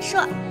空闪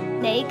烁，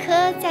哪一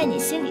颗在你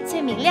心里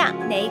最明亮，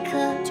哪一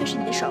颗就是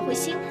你的守护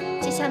星，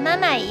就像妈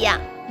妈一样，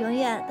永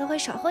远都会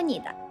守护你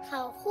的。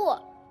守护。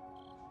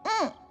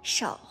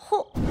守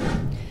护。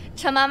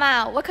陈妈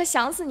妈，我可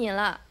想死您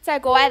了，在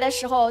国外的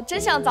时候真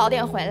想早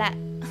点回来。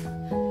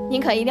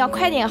您可一定要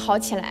快点好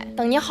起来，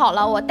等你好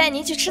了，我带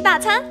您去吃大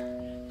餐。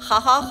好，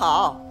好，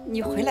好，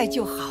你回来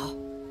就好。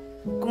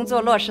工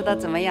作落实的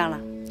怎么样了？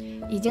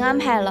已经安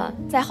排了，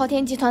在昊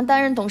天集团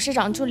担任董事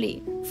长助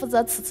理，负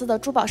责此次的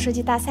珠宝设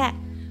计大赛。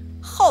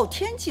昊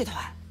天集团？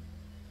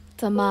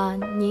怎么，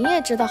您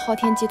也知道昊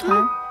天集团？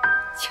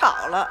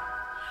巧了，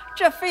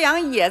这飞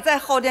扬也在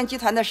昊天集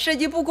团的设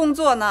计部工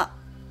作呢。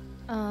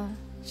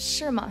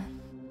是吗？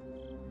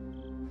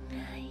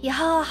以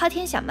后昊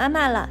天想妈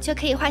妈了，就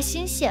可以画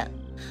星星，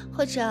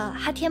或者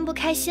昊天不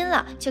开心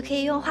了，就可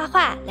以用画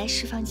画来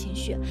释放情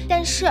绪，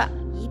但是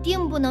一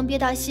定不能憋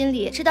到心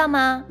里，知道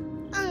吗？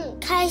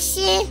开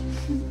心。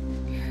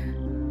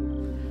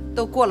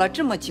都过了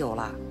这么久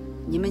了，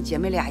你们姐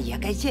妹俩也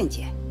该见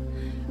见。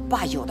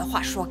把有的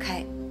话说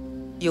开，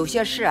有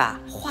些事啊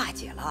化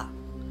解了，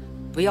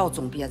不要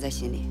总憋在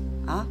心里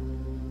啊。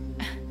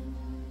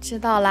知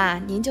道啦，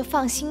您就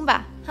放心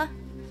吧，哈。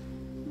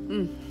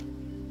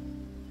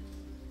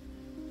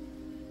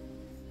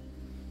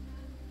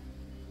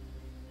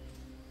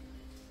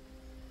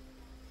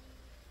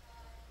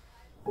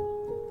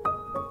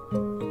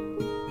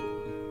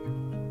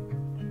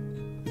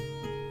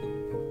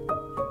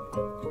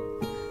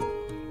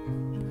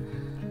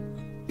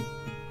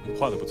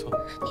画的不错。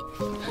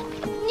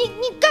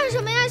你干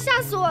什么呀？吓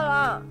死我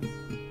了！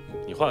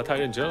你画的太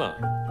认真了，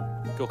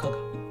给我看看。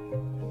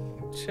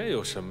这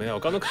有什么呀？我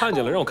刚才看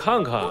见了，让我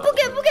看看。不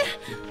给不给，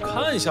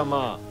看一下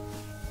嘛。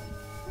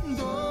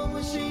多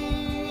么幸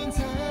运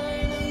才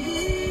能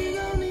遇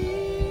到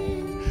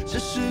你，这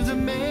是最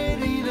美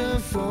丽的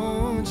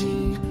风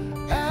景。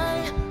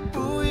爱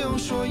不用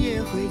说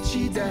也会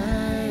期待，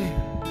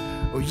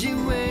哦，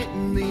因为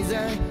你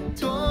在，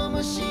多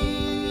么幸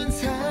运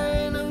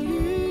才能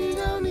遇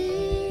到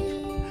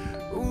你。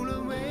无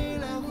论未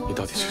来或你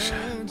到底是谁？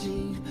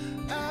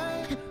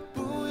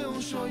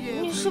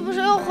你是不是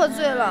又喝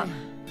醉了？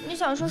你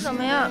想说什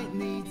么呀？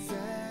你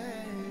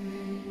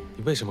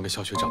为什么跟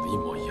小雪长得一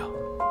模一样？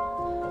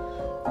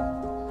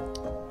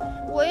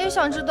我也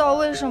想知道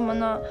为什么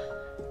呢？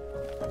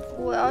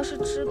我要是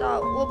知道，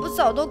我不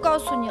早都告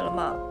诉你了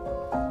吗？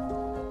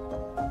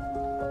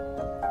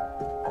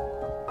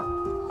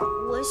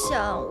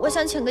我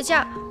想请个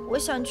假，我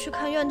想去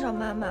看院长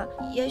妈妈，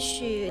也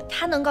许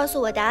她能告诉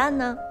我答案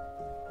呢。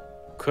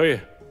可以，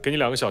给你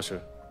2个小时，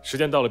时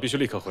间到了必须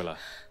立刻回来。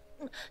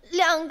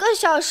2个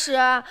小时？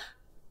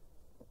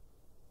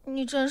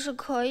你真是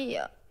可以。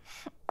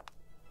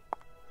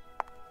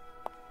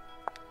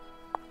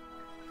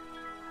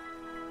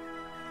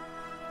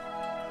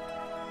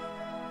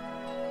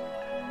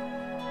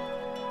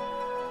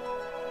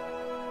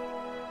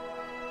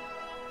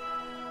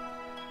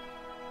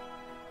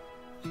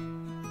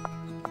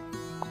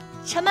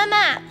陈妈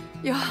妈，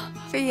哟，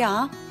飞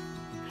扬，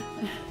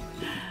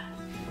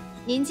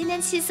您今天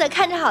气色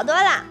看着好多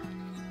了。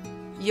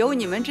有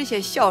你们这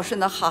些孝顺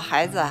的好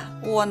孩子，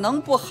我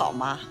能不好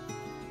吗？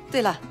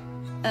对了，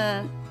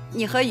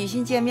你和雨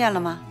欣见面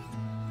了吗？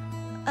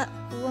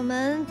我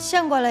们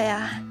见过了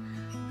呀。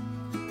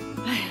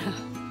哎呀，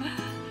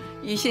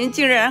雨欣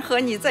竟然和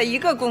你在一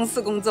个公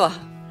司工作，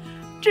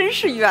真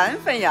是缘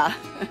分呀！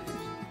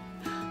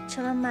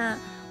陈妈妈，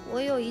我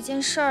有一件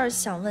事儿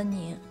想问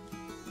您。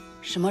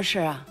什么事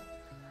啊？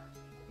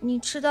你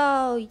知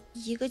道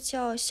一个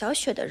叫小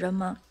雪的人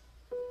吗？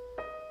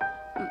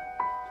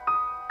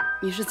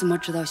你是怎么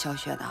知道小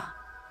雪的？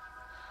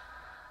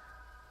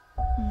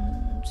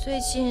最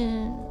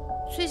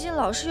近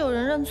老是有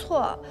人认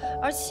错，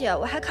而且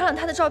我还看了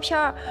她的照片，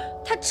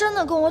她真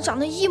的跟我长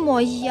得一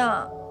模一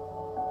样。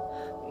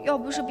要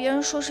不是别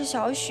人说是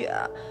小雪，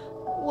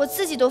我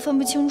自己都分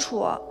不清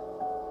楚。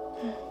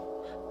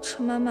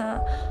陈妈妈，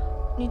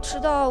你知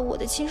道我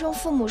的亲生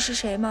父母是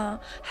谁吗？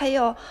还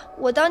有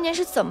我当年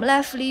是怎么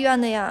来福利院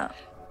的呀？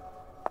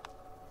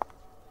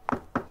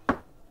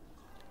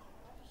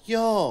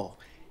哟，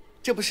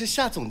这不是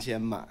夏总监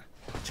吗？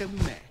真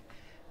美，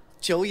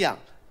久仰。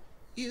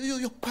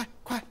哟，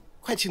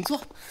快请坐。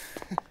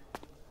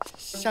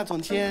夏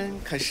总监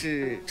可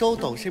是周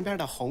董身边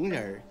的红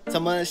人，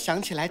怎么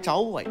想起来找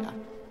我呀？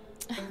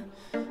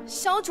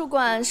肖主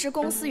管是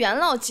公司元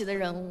老级的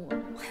人物，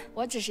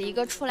我只是一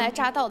个初来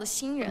乍到的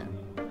新人，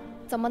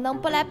怎么能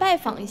不来拜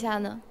访一下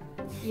呢？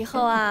以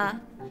后啊，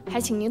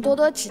还请您多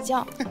多指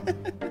教。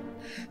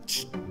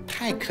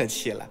太客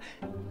气了，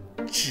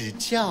指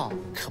教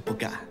可不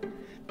敢，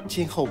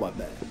今后我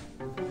们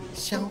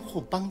相互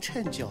帮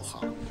衬就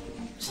好。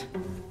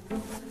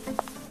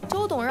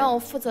周董让我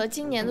负责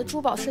今年的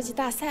珠宝设计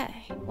大赛，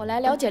我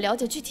来了解了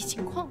解具体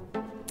情况。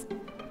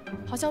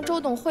好像周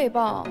董汇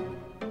报，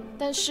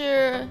但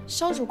是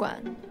肖主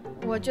管，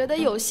我觉得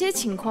有些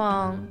情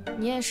况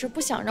你也是不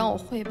想让我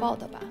汇报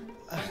的吧？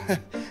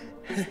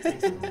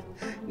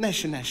那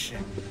是，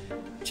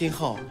今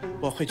后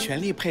我会全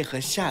力配合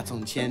夏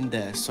总监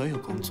的所有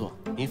工作，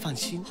您放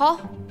心。好，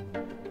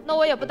那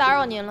我也不打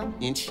扰您了。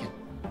您请。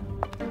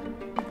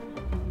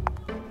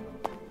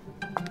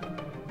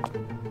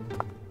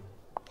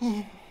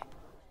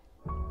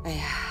哎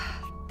呀，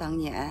当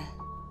年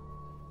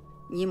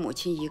你母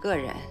亲一个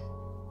人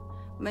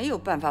没有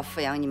办法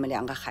抚养你们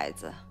2个孩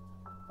子，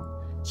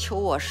求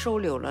我收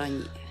留了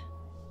你。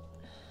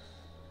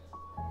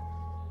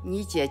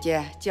你姐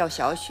姐叫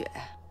小雪，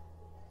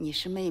你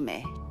是妹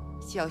妹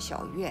叫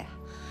小月，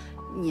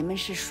你们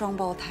是双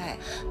胞胎。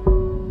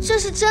这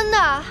是真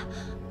的？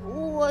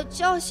我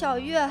叫小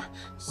月，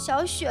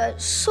小雪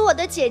是我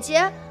的姐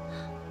姐，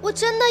我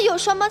真的有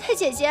双胞胎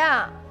姐姐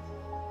啊？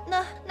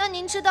那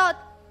您知道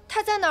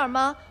她在哪儿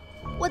吗？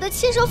我的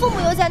亲生父母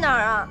又在哪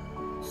儿啊？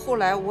后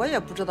来我也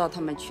不知道他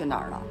们去哪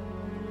儿了。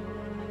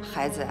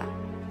孩子啊，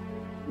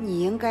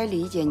你应该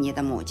理解你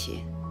的母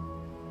亲。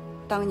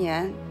当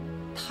年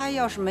她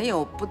要是没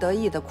有不得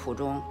已的苦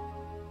衷，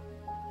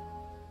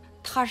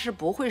她是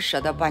不会舍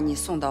得把你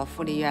送到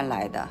福利院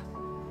来的。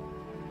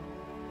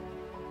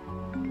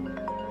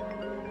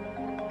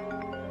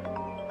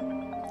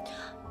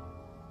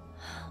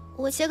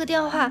我接个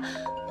电话，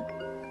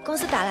公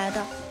司打来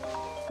的。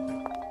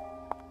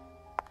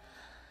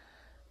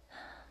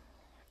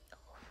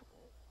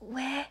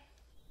喂，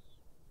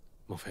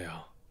孟飞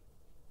啊，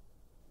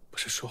不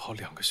是说好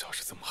2个小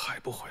时，怎么还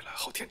不回来？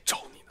昊天找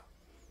你呢。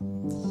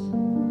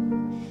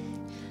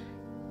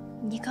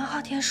你跟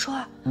昊天说，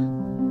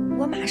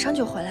我马上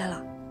就回来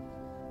了。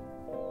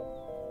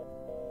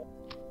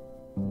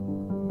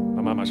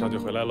妈妈马上就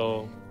回来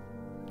喽，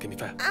给你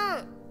饭。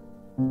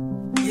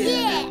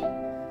耶！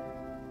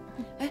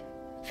哎，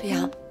飞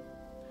扬，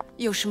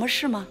有什么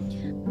事吗？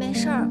没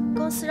事儿，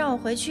公司让我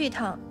回去一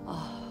趟。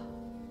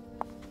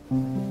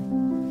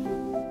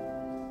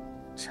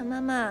陈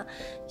妈妈，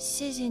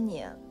谢谢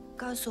你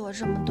告诉我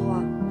这么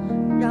多，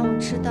让我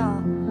知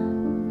道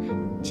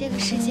这个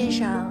世界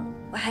上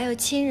我还有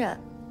亲人。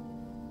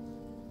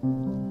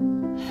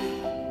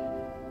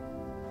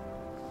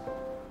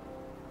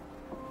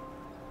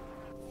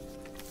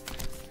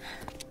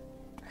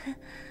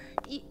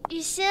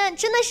雨欣，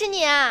真的是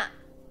你啊！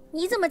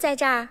你怎么在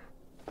这儿？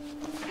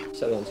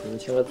夏总签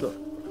签个字。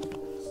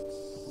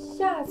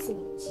夏总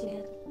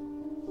监，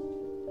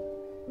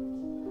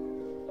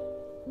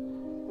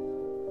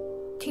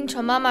听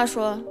陈妈妈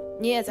说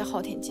你也在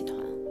昊天集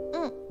团。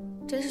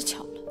真是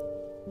巧了。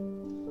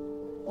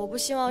我不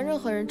希望任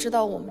何人知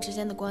道我们之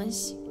间的关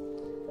系，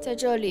在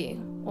这里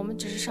我们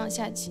只是上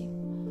下级。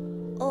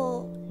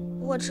哦，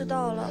我知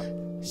道了。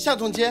夏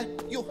总监，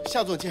哟，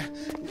夏总监，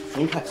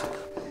您看，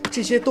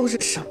这些都是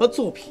什么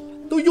作品，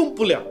都用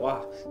不了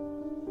啊。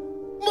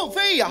孟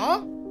飞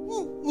扬，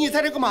你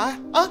在这干嘛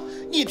啊？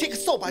你这个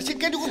扫把星，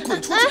赶紧给我滚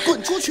出去，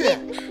滚出去！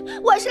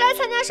我是来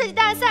参加设计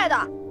大赛的。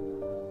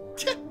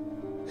切，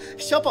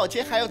小宝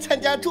洁还要参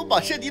加珠宝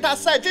设计大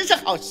赛，真是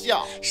好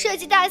笑。设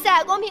计大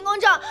赛公平公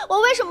正，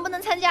我为什么不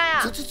能参加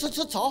呀？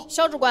走！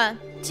肖主管，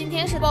今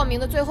天是报名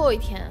的最后一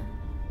天，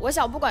我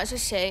想不管是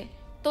谁，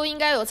都应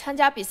该有参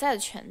加比赛的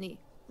权利，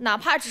哪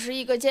怕只是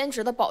一个兼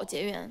职的保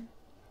洁员。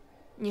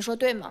你说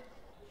对吗？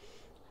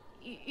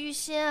雨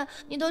欣，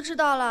你都知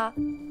道了，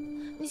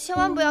你千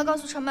万不要告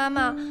诉陈妈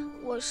妈，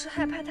我是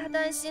害怕她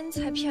担心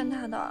才骗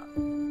她的。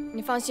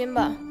你放心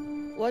吧，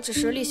我只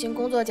是例行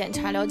工作检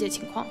查，了解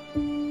情况。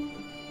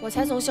我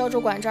才从肖主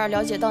管这儿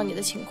了解到你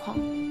的情况，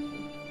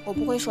我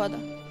不会说的。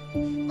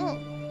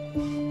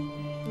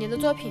你的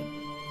作品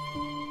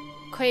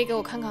可以给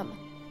我看看吗？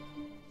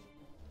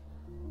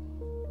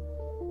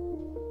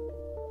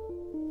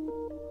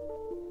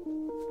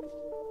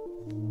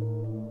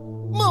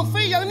孟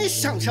飞扬，你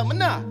想什么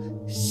呢？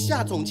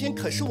夏总监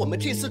可是我们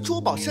这次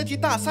珠宝设计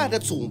大赛的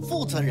总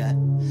负责人，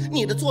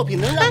你的作品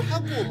能让他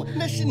过目，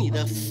那是你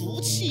的福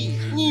气，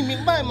你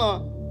明白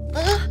吗？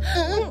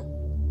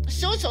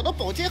小小的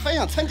保洁还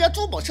想参加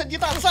珠宝设计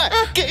大赛，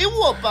给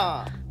我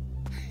吧。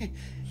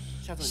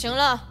夏总监，行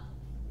了，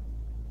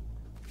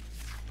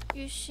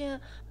雨欣，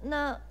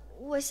那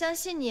我相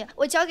信你，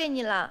我交给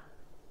你了。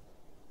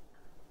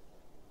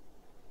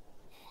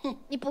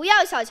你不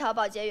要小瞧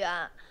保洁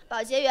员，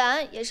保洁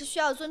员也是需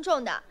要尊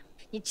重的。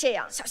你这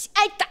样小心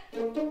挨打。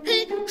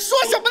嘿，说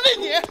什么呢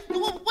你？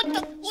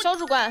我肖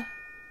主管，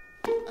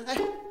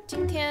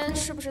今天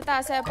是不是大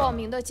赛报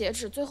名的截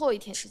止最后一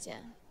天时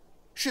间？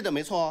是的，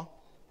没错哦。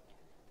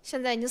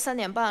现在已经3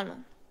点半了，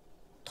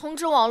通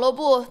知网络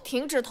部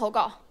停止投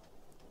稿。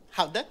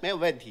好的，没有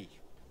问题。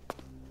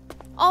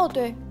哦，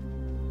对，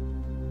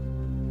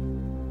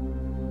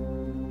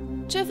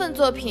这份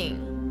作品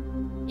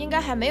应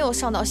该还没有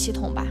上到系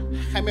统吧？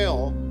还没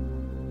有。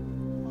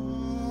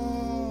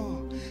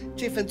哦，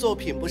这份作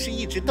品不是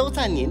一直都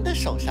在您的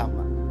手上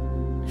吗？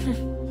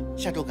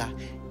夏主管，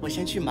我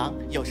先去忙，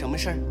有什么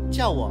事儿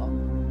叫我。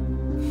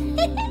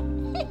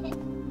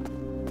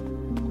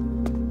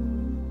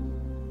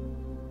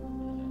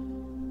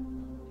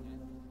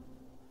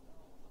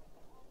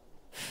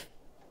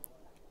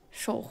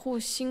守护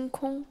星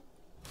空。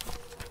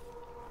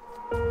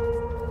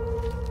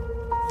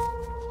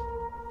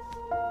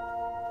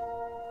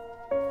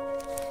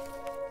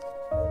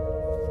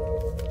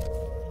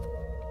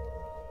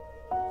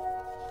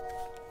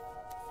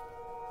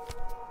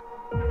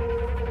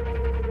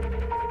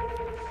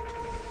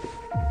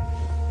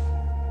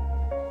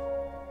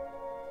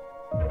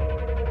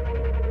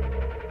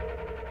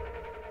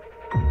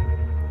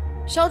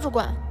肖主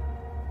管，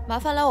麻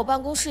烦来我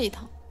办公室一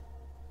趟。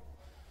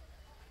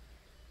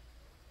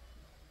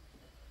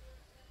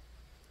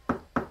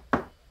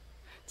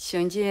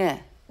请进。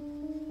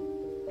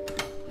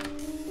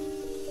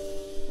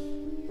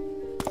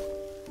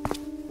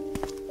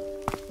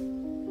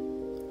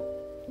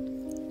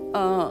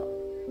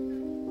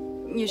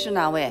你是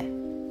哪位？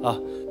啊，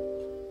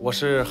我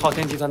是昊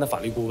天集团的法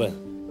律顾问，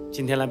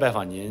今天来拜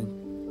访您，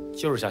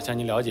就是想向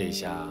您了解一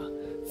下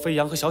飞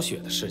扬和小雪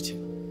的事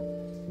情。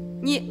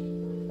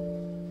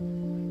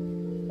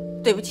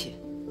对不起，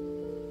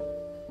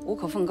无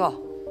可奉告，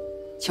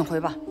请回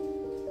吧。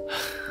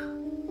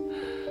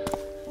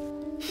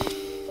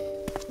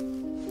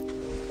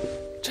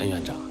陈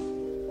院长，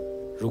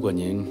如果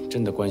您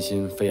真的关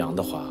心飞扬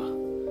的话，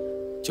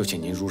就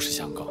请您如实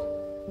相告。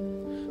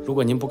如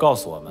果您不告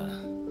诉我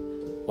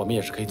们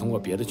也是可以通过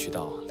别的渠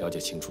道了解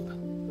清楚的。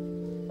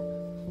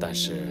但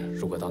是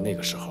如果到那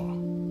个时候，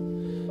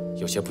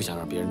有些不想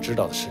让别人知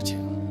道的事情，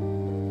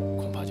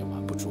恐怕就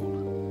瞒不住了。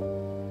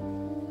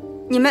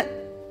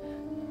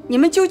你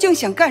们究竟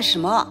想干什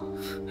么？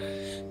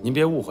您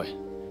别误会，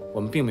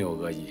我们并没有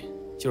恶意，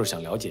就是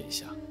想了解一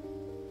下。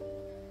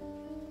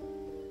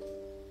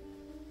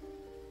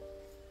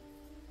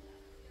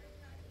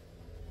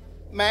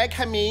May I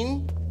come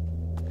in？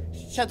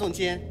夏总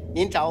监，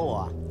您找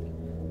我？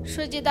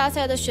设计大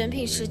赛的选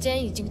品时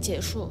间已经结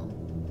束，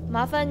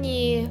麻烦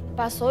你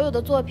把所有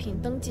的作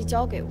品登记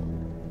交给我，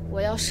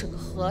我要审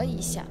核一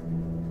下。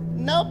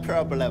No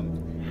problem，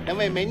 能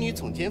为美女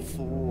总监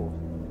服务，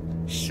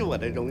是我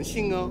的荣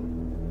幸哦。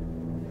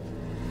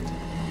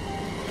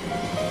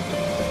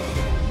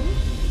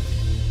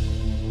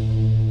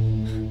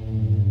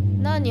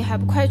那那你还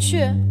不快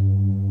去？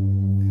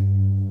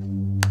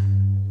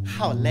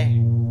好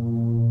嘞。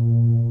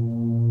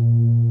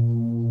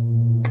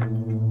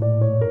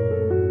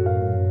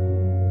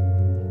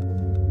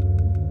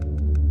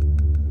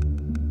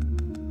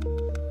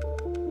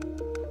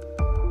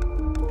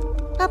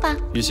爸爸，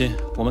雨欣，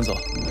我们走。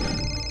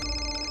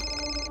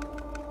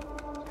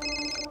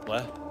喂，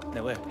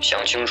哪位？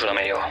想清楚了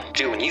没有？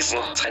只有你死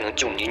才能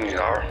救你女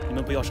儿。你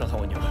们不要伤害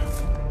我女儿。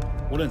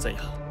无论怎样，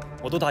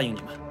我都答应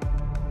你们。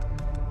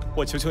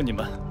我求求你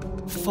们，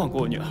放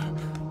过我女儿。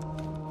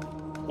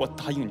我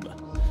答应你们。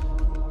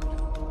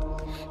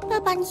爸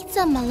爸，你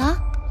怎么了？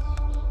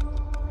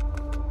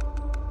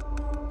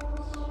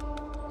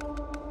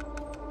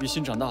雨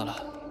欣长大了，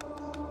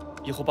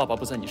以后爸爸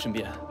不在你身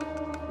边，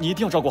你一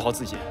定要照顾好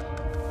自己。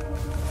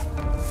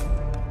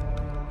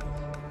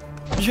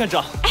院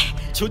长，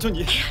求求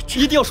你，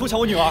一定要收养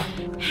我女儿。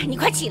你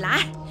快起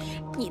来，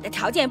你的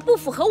条件不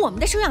符合我们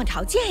的收养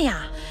条件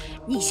呀。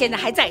你现在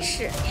还在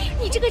世，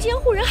你这个监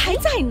护人还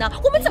在呢，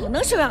我们怎么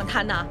能收养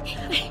她呢？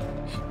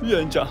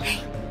院长，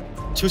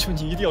求求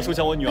你一定要收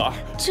养我女儿。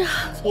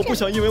我不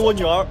想因为我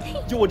女儿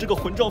有我这个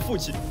混账父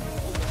亲，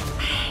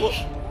我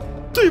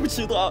对不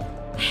起她。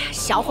哎呀，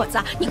小伙子，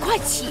你快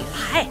起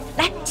来，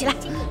来，起来，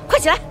快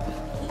起来！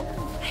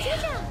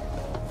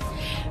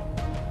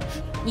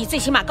你最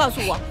起码告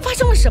诉我发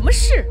生了什么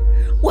事，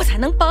我才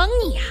能帮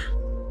你呀。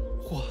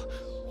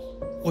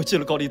我借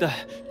了高利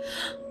贷，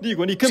利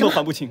滚利根本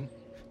还不清。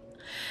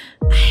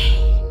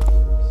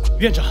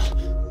院长，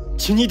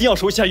请你一定要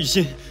收下雨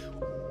欣，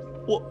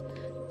我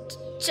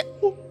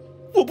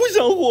不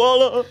想活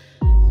了。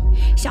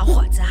小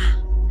伙子，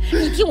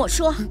你听我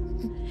说，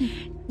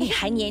你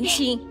还年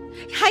轻，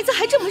孩子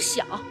还这么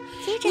小，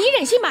你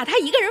忍心把他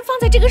一个人放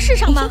在这个世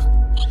上吗？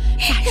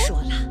再说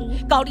了，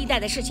高利贷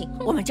的事情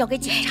我们交给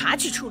警察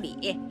去处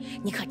理，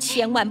你可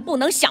千万不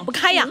能想不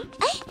开呀！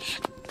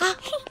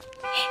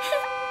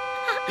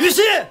雨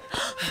欣，飞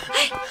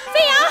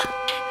扬。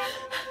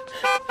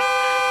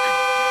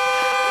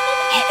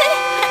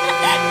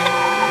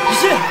雨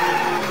欣，飞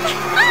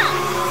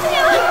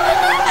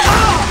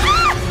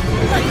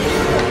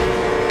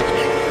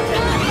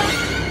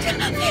扬，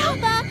飞扬，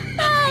爸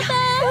爸，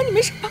你没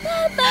事吧？爸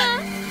爸，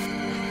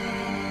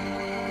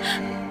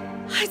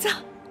孩子，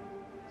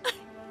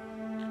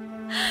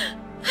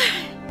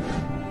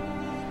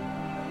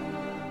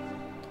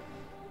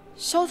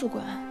肖主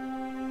管，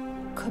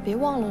可别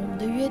忘了我们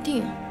的约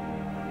定。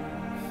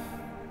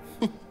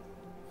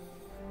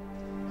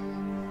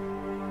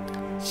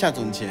夏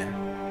总监，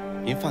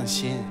您放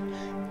心，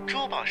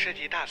珠宝设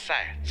计大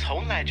赛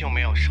从来就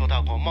没有收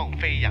到过孟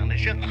飞扬的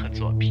任何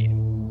作品。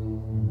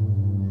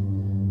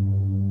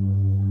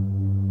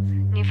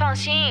你放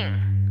心，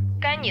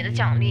该你的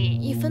奖励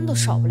1分都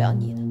少不了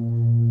你的。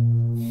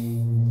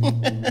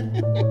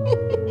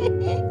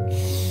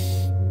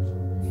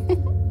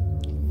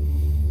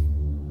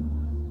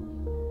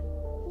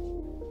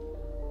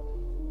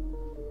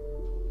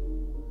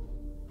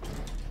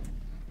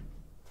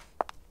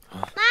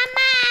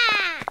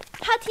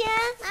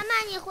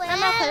妈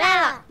妈回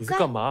来了。你在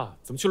干嘛？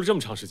怎么去了这么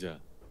长时间？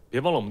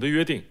别忘了我们的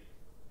约定。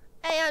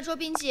哎呀，周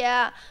冰姐，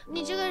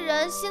你这个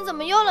人心怎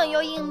么又冷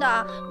又硬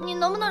的？你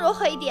能不能柔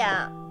和一点？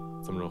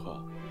怎么柔和？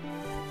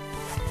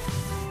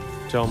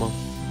这样吗？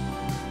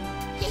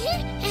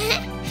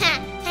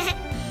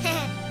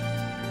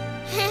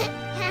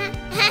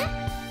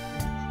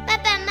爸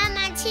爸妈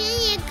妈亲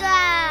一个。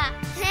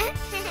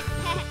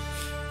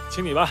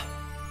亲你吧。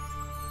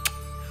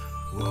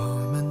我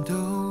们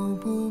都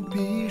不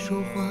必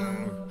说话，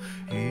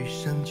遇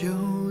上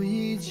就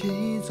一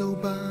起走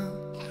吧。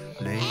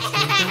泪水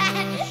打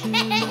湿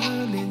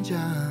了脸颊，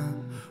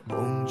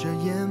红着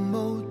眼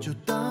眸就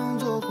当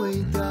作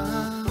回答。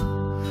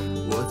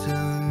我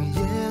曾也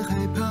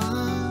害怕，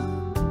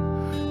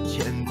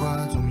牵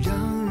挂总让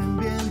人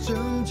变挣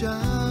扎，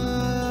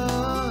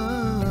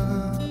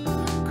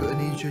可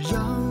你却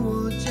让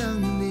我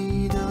将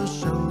你的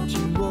手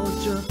紧握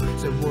着，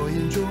在我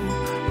眼中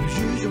与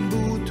众不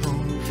同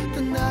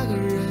的那个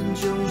人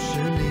就是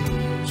你。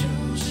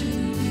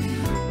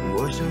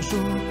我想说，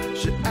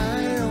是爱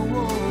让我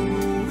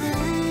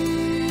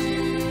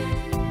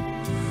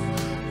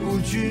无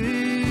惧，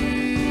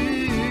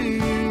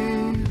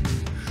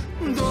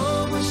多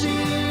么幸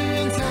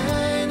运才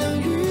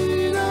能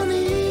遇到你，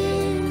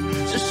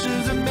这是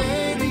最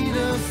美丽的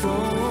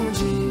风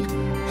景。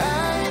爱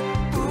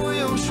不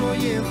用说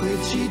也会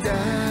期待，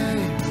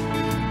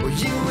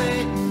因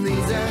为你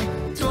在，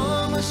多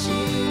么幸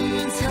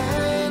运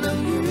才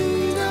能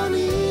遇到你，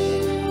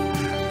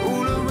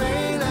无论未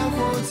来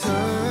或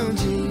曾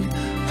经，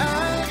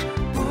爱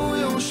不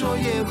用说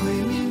也会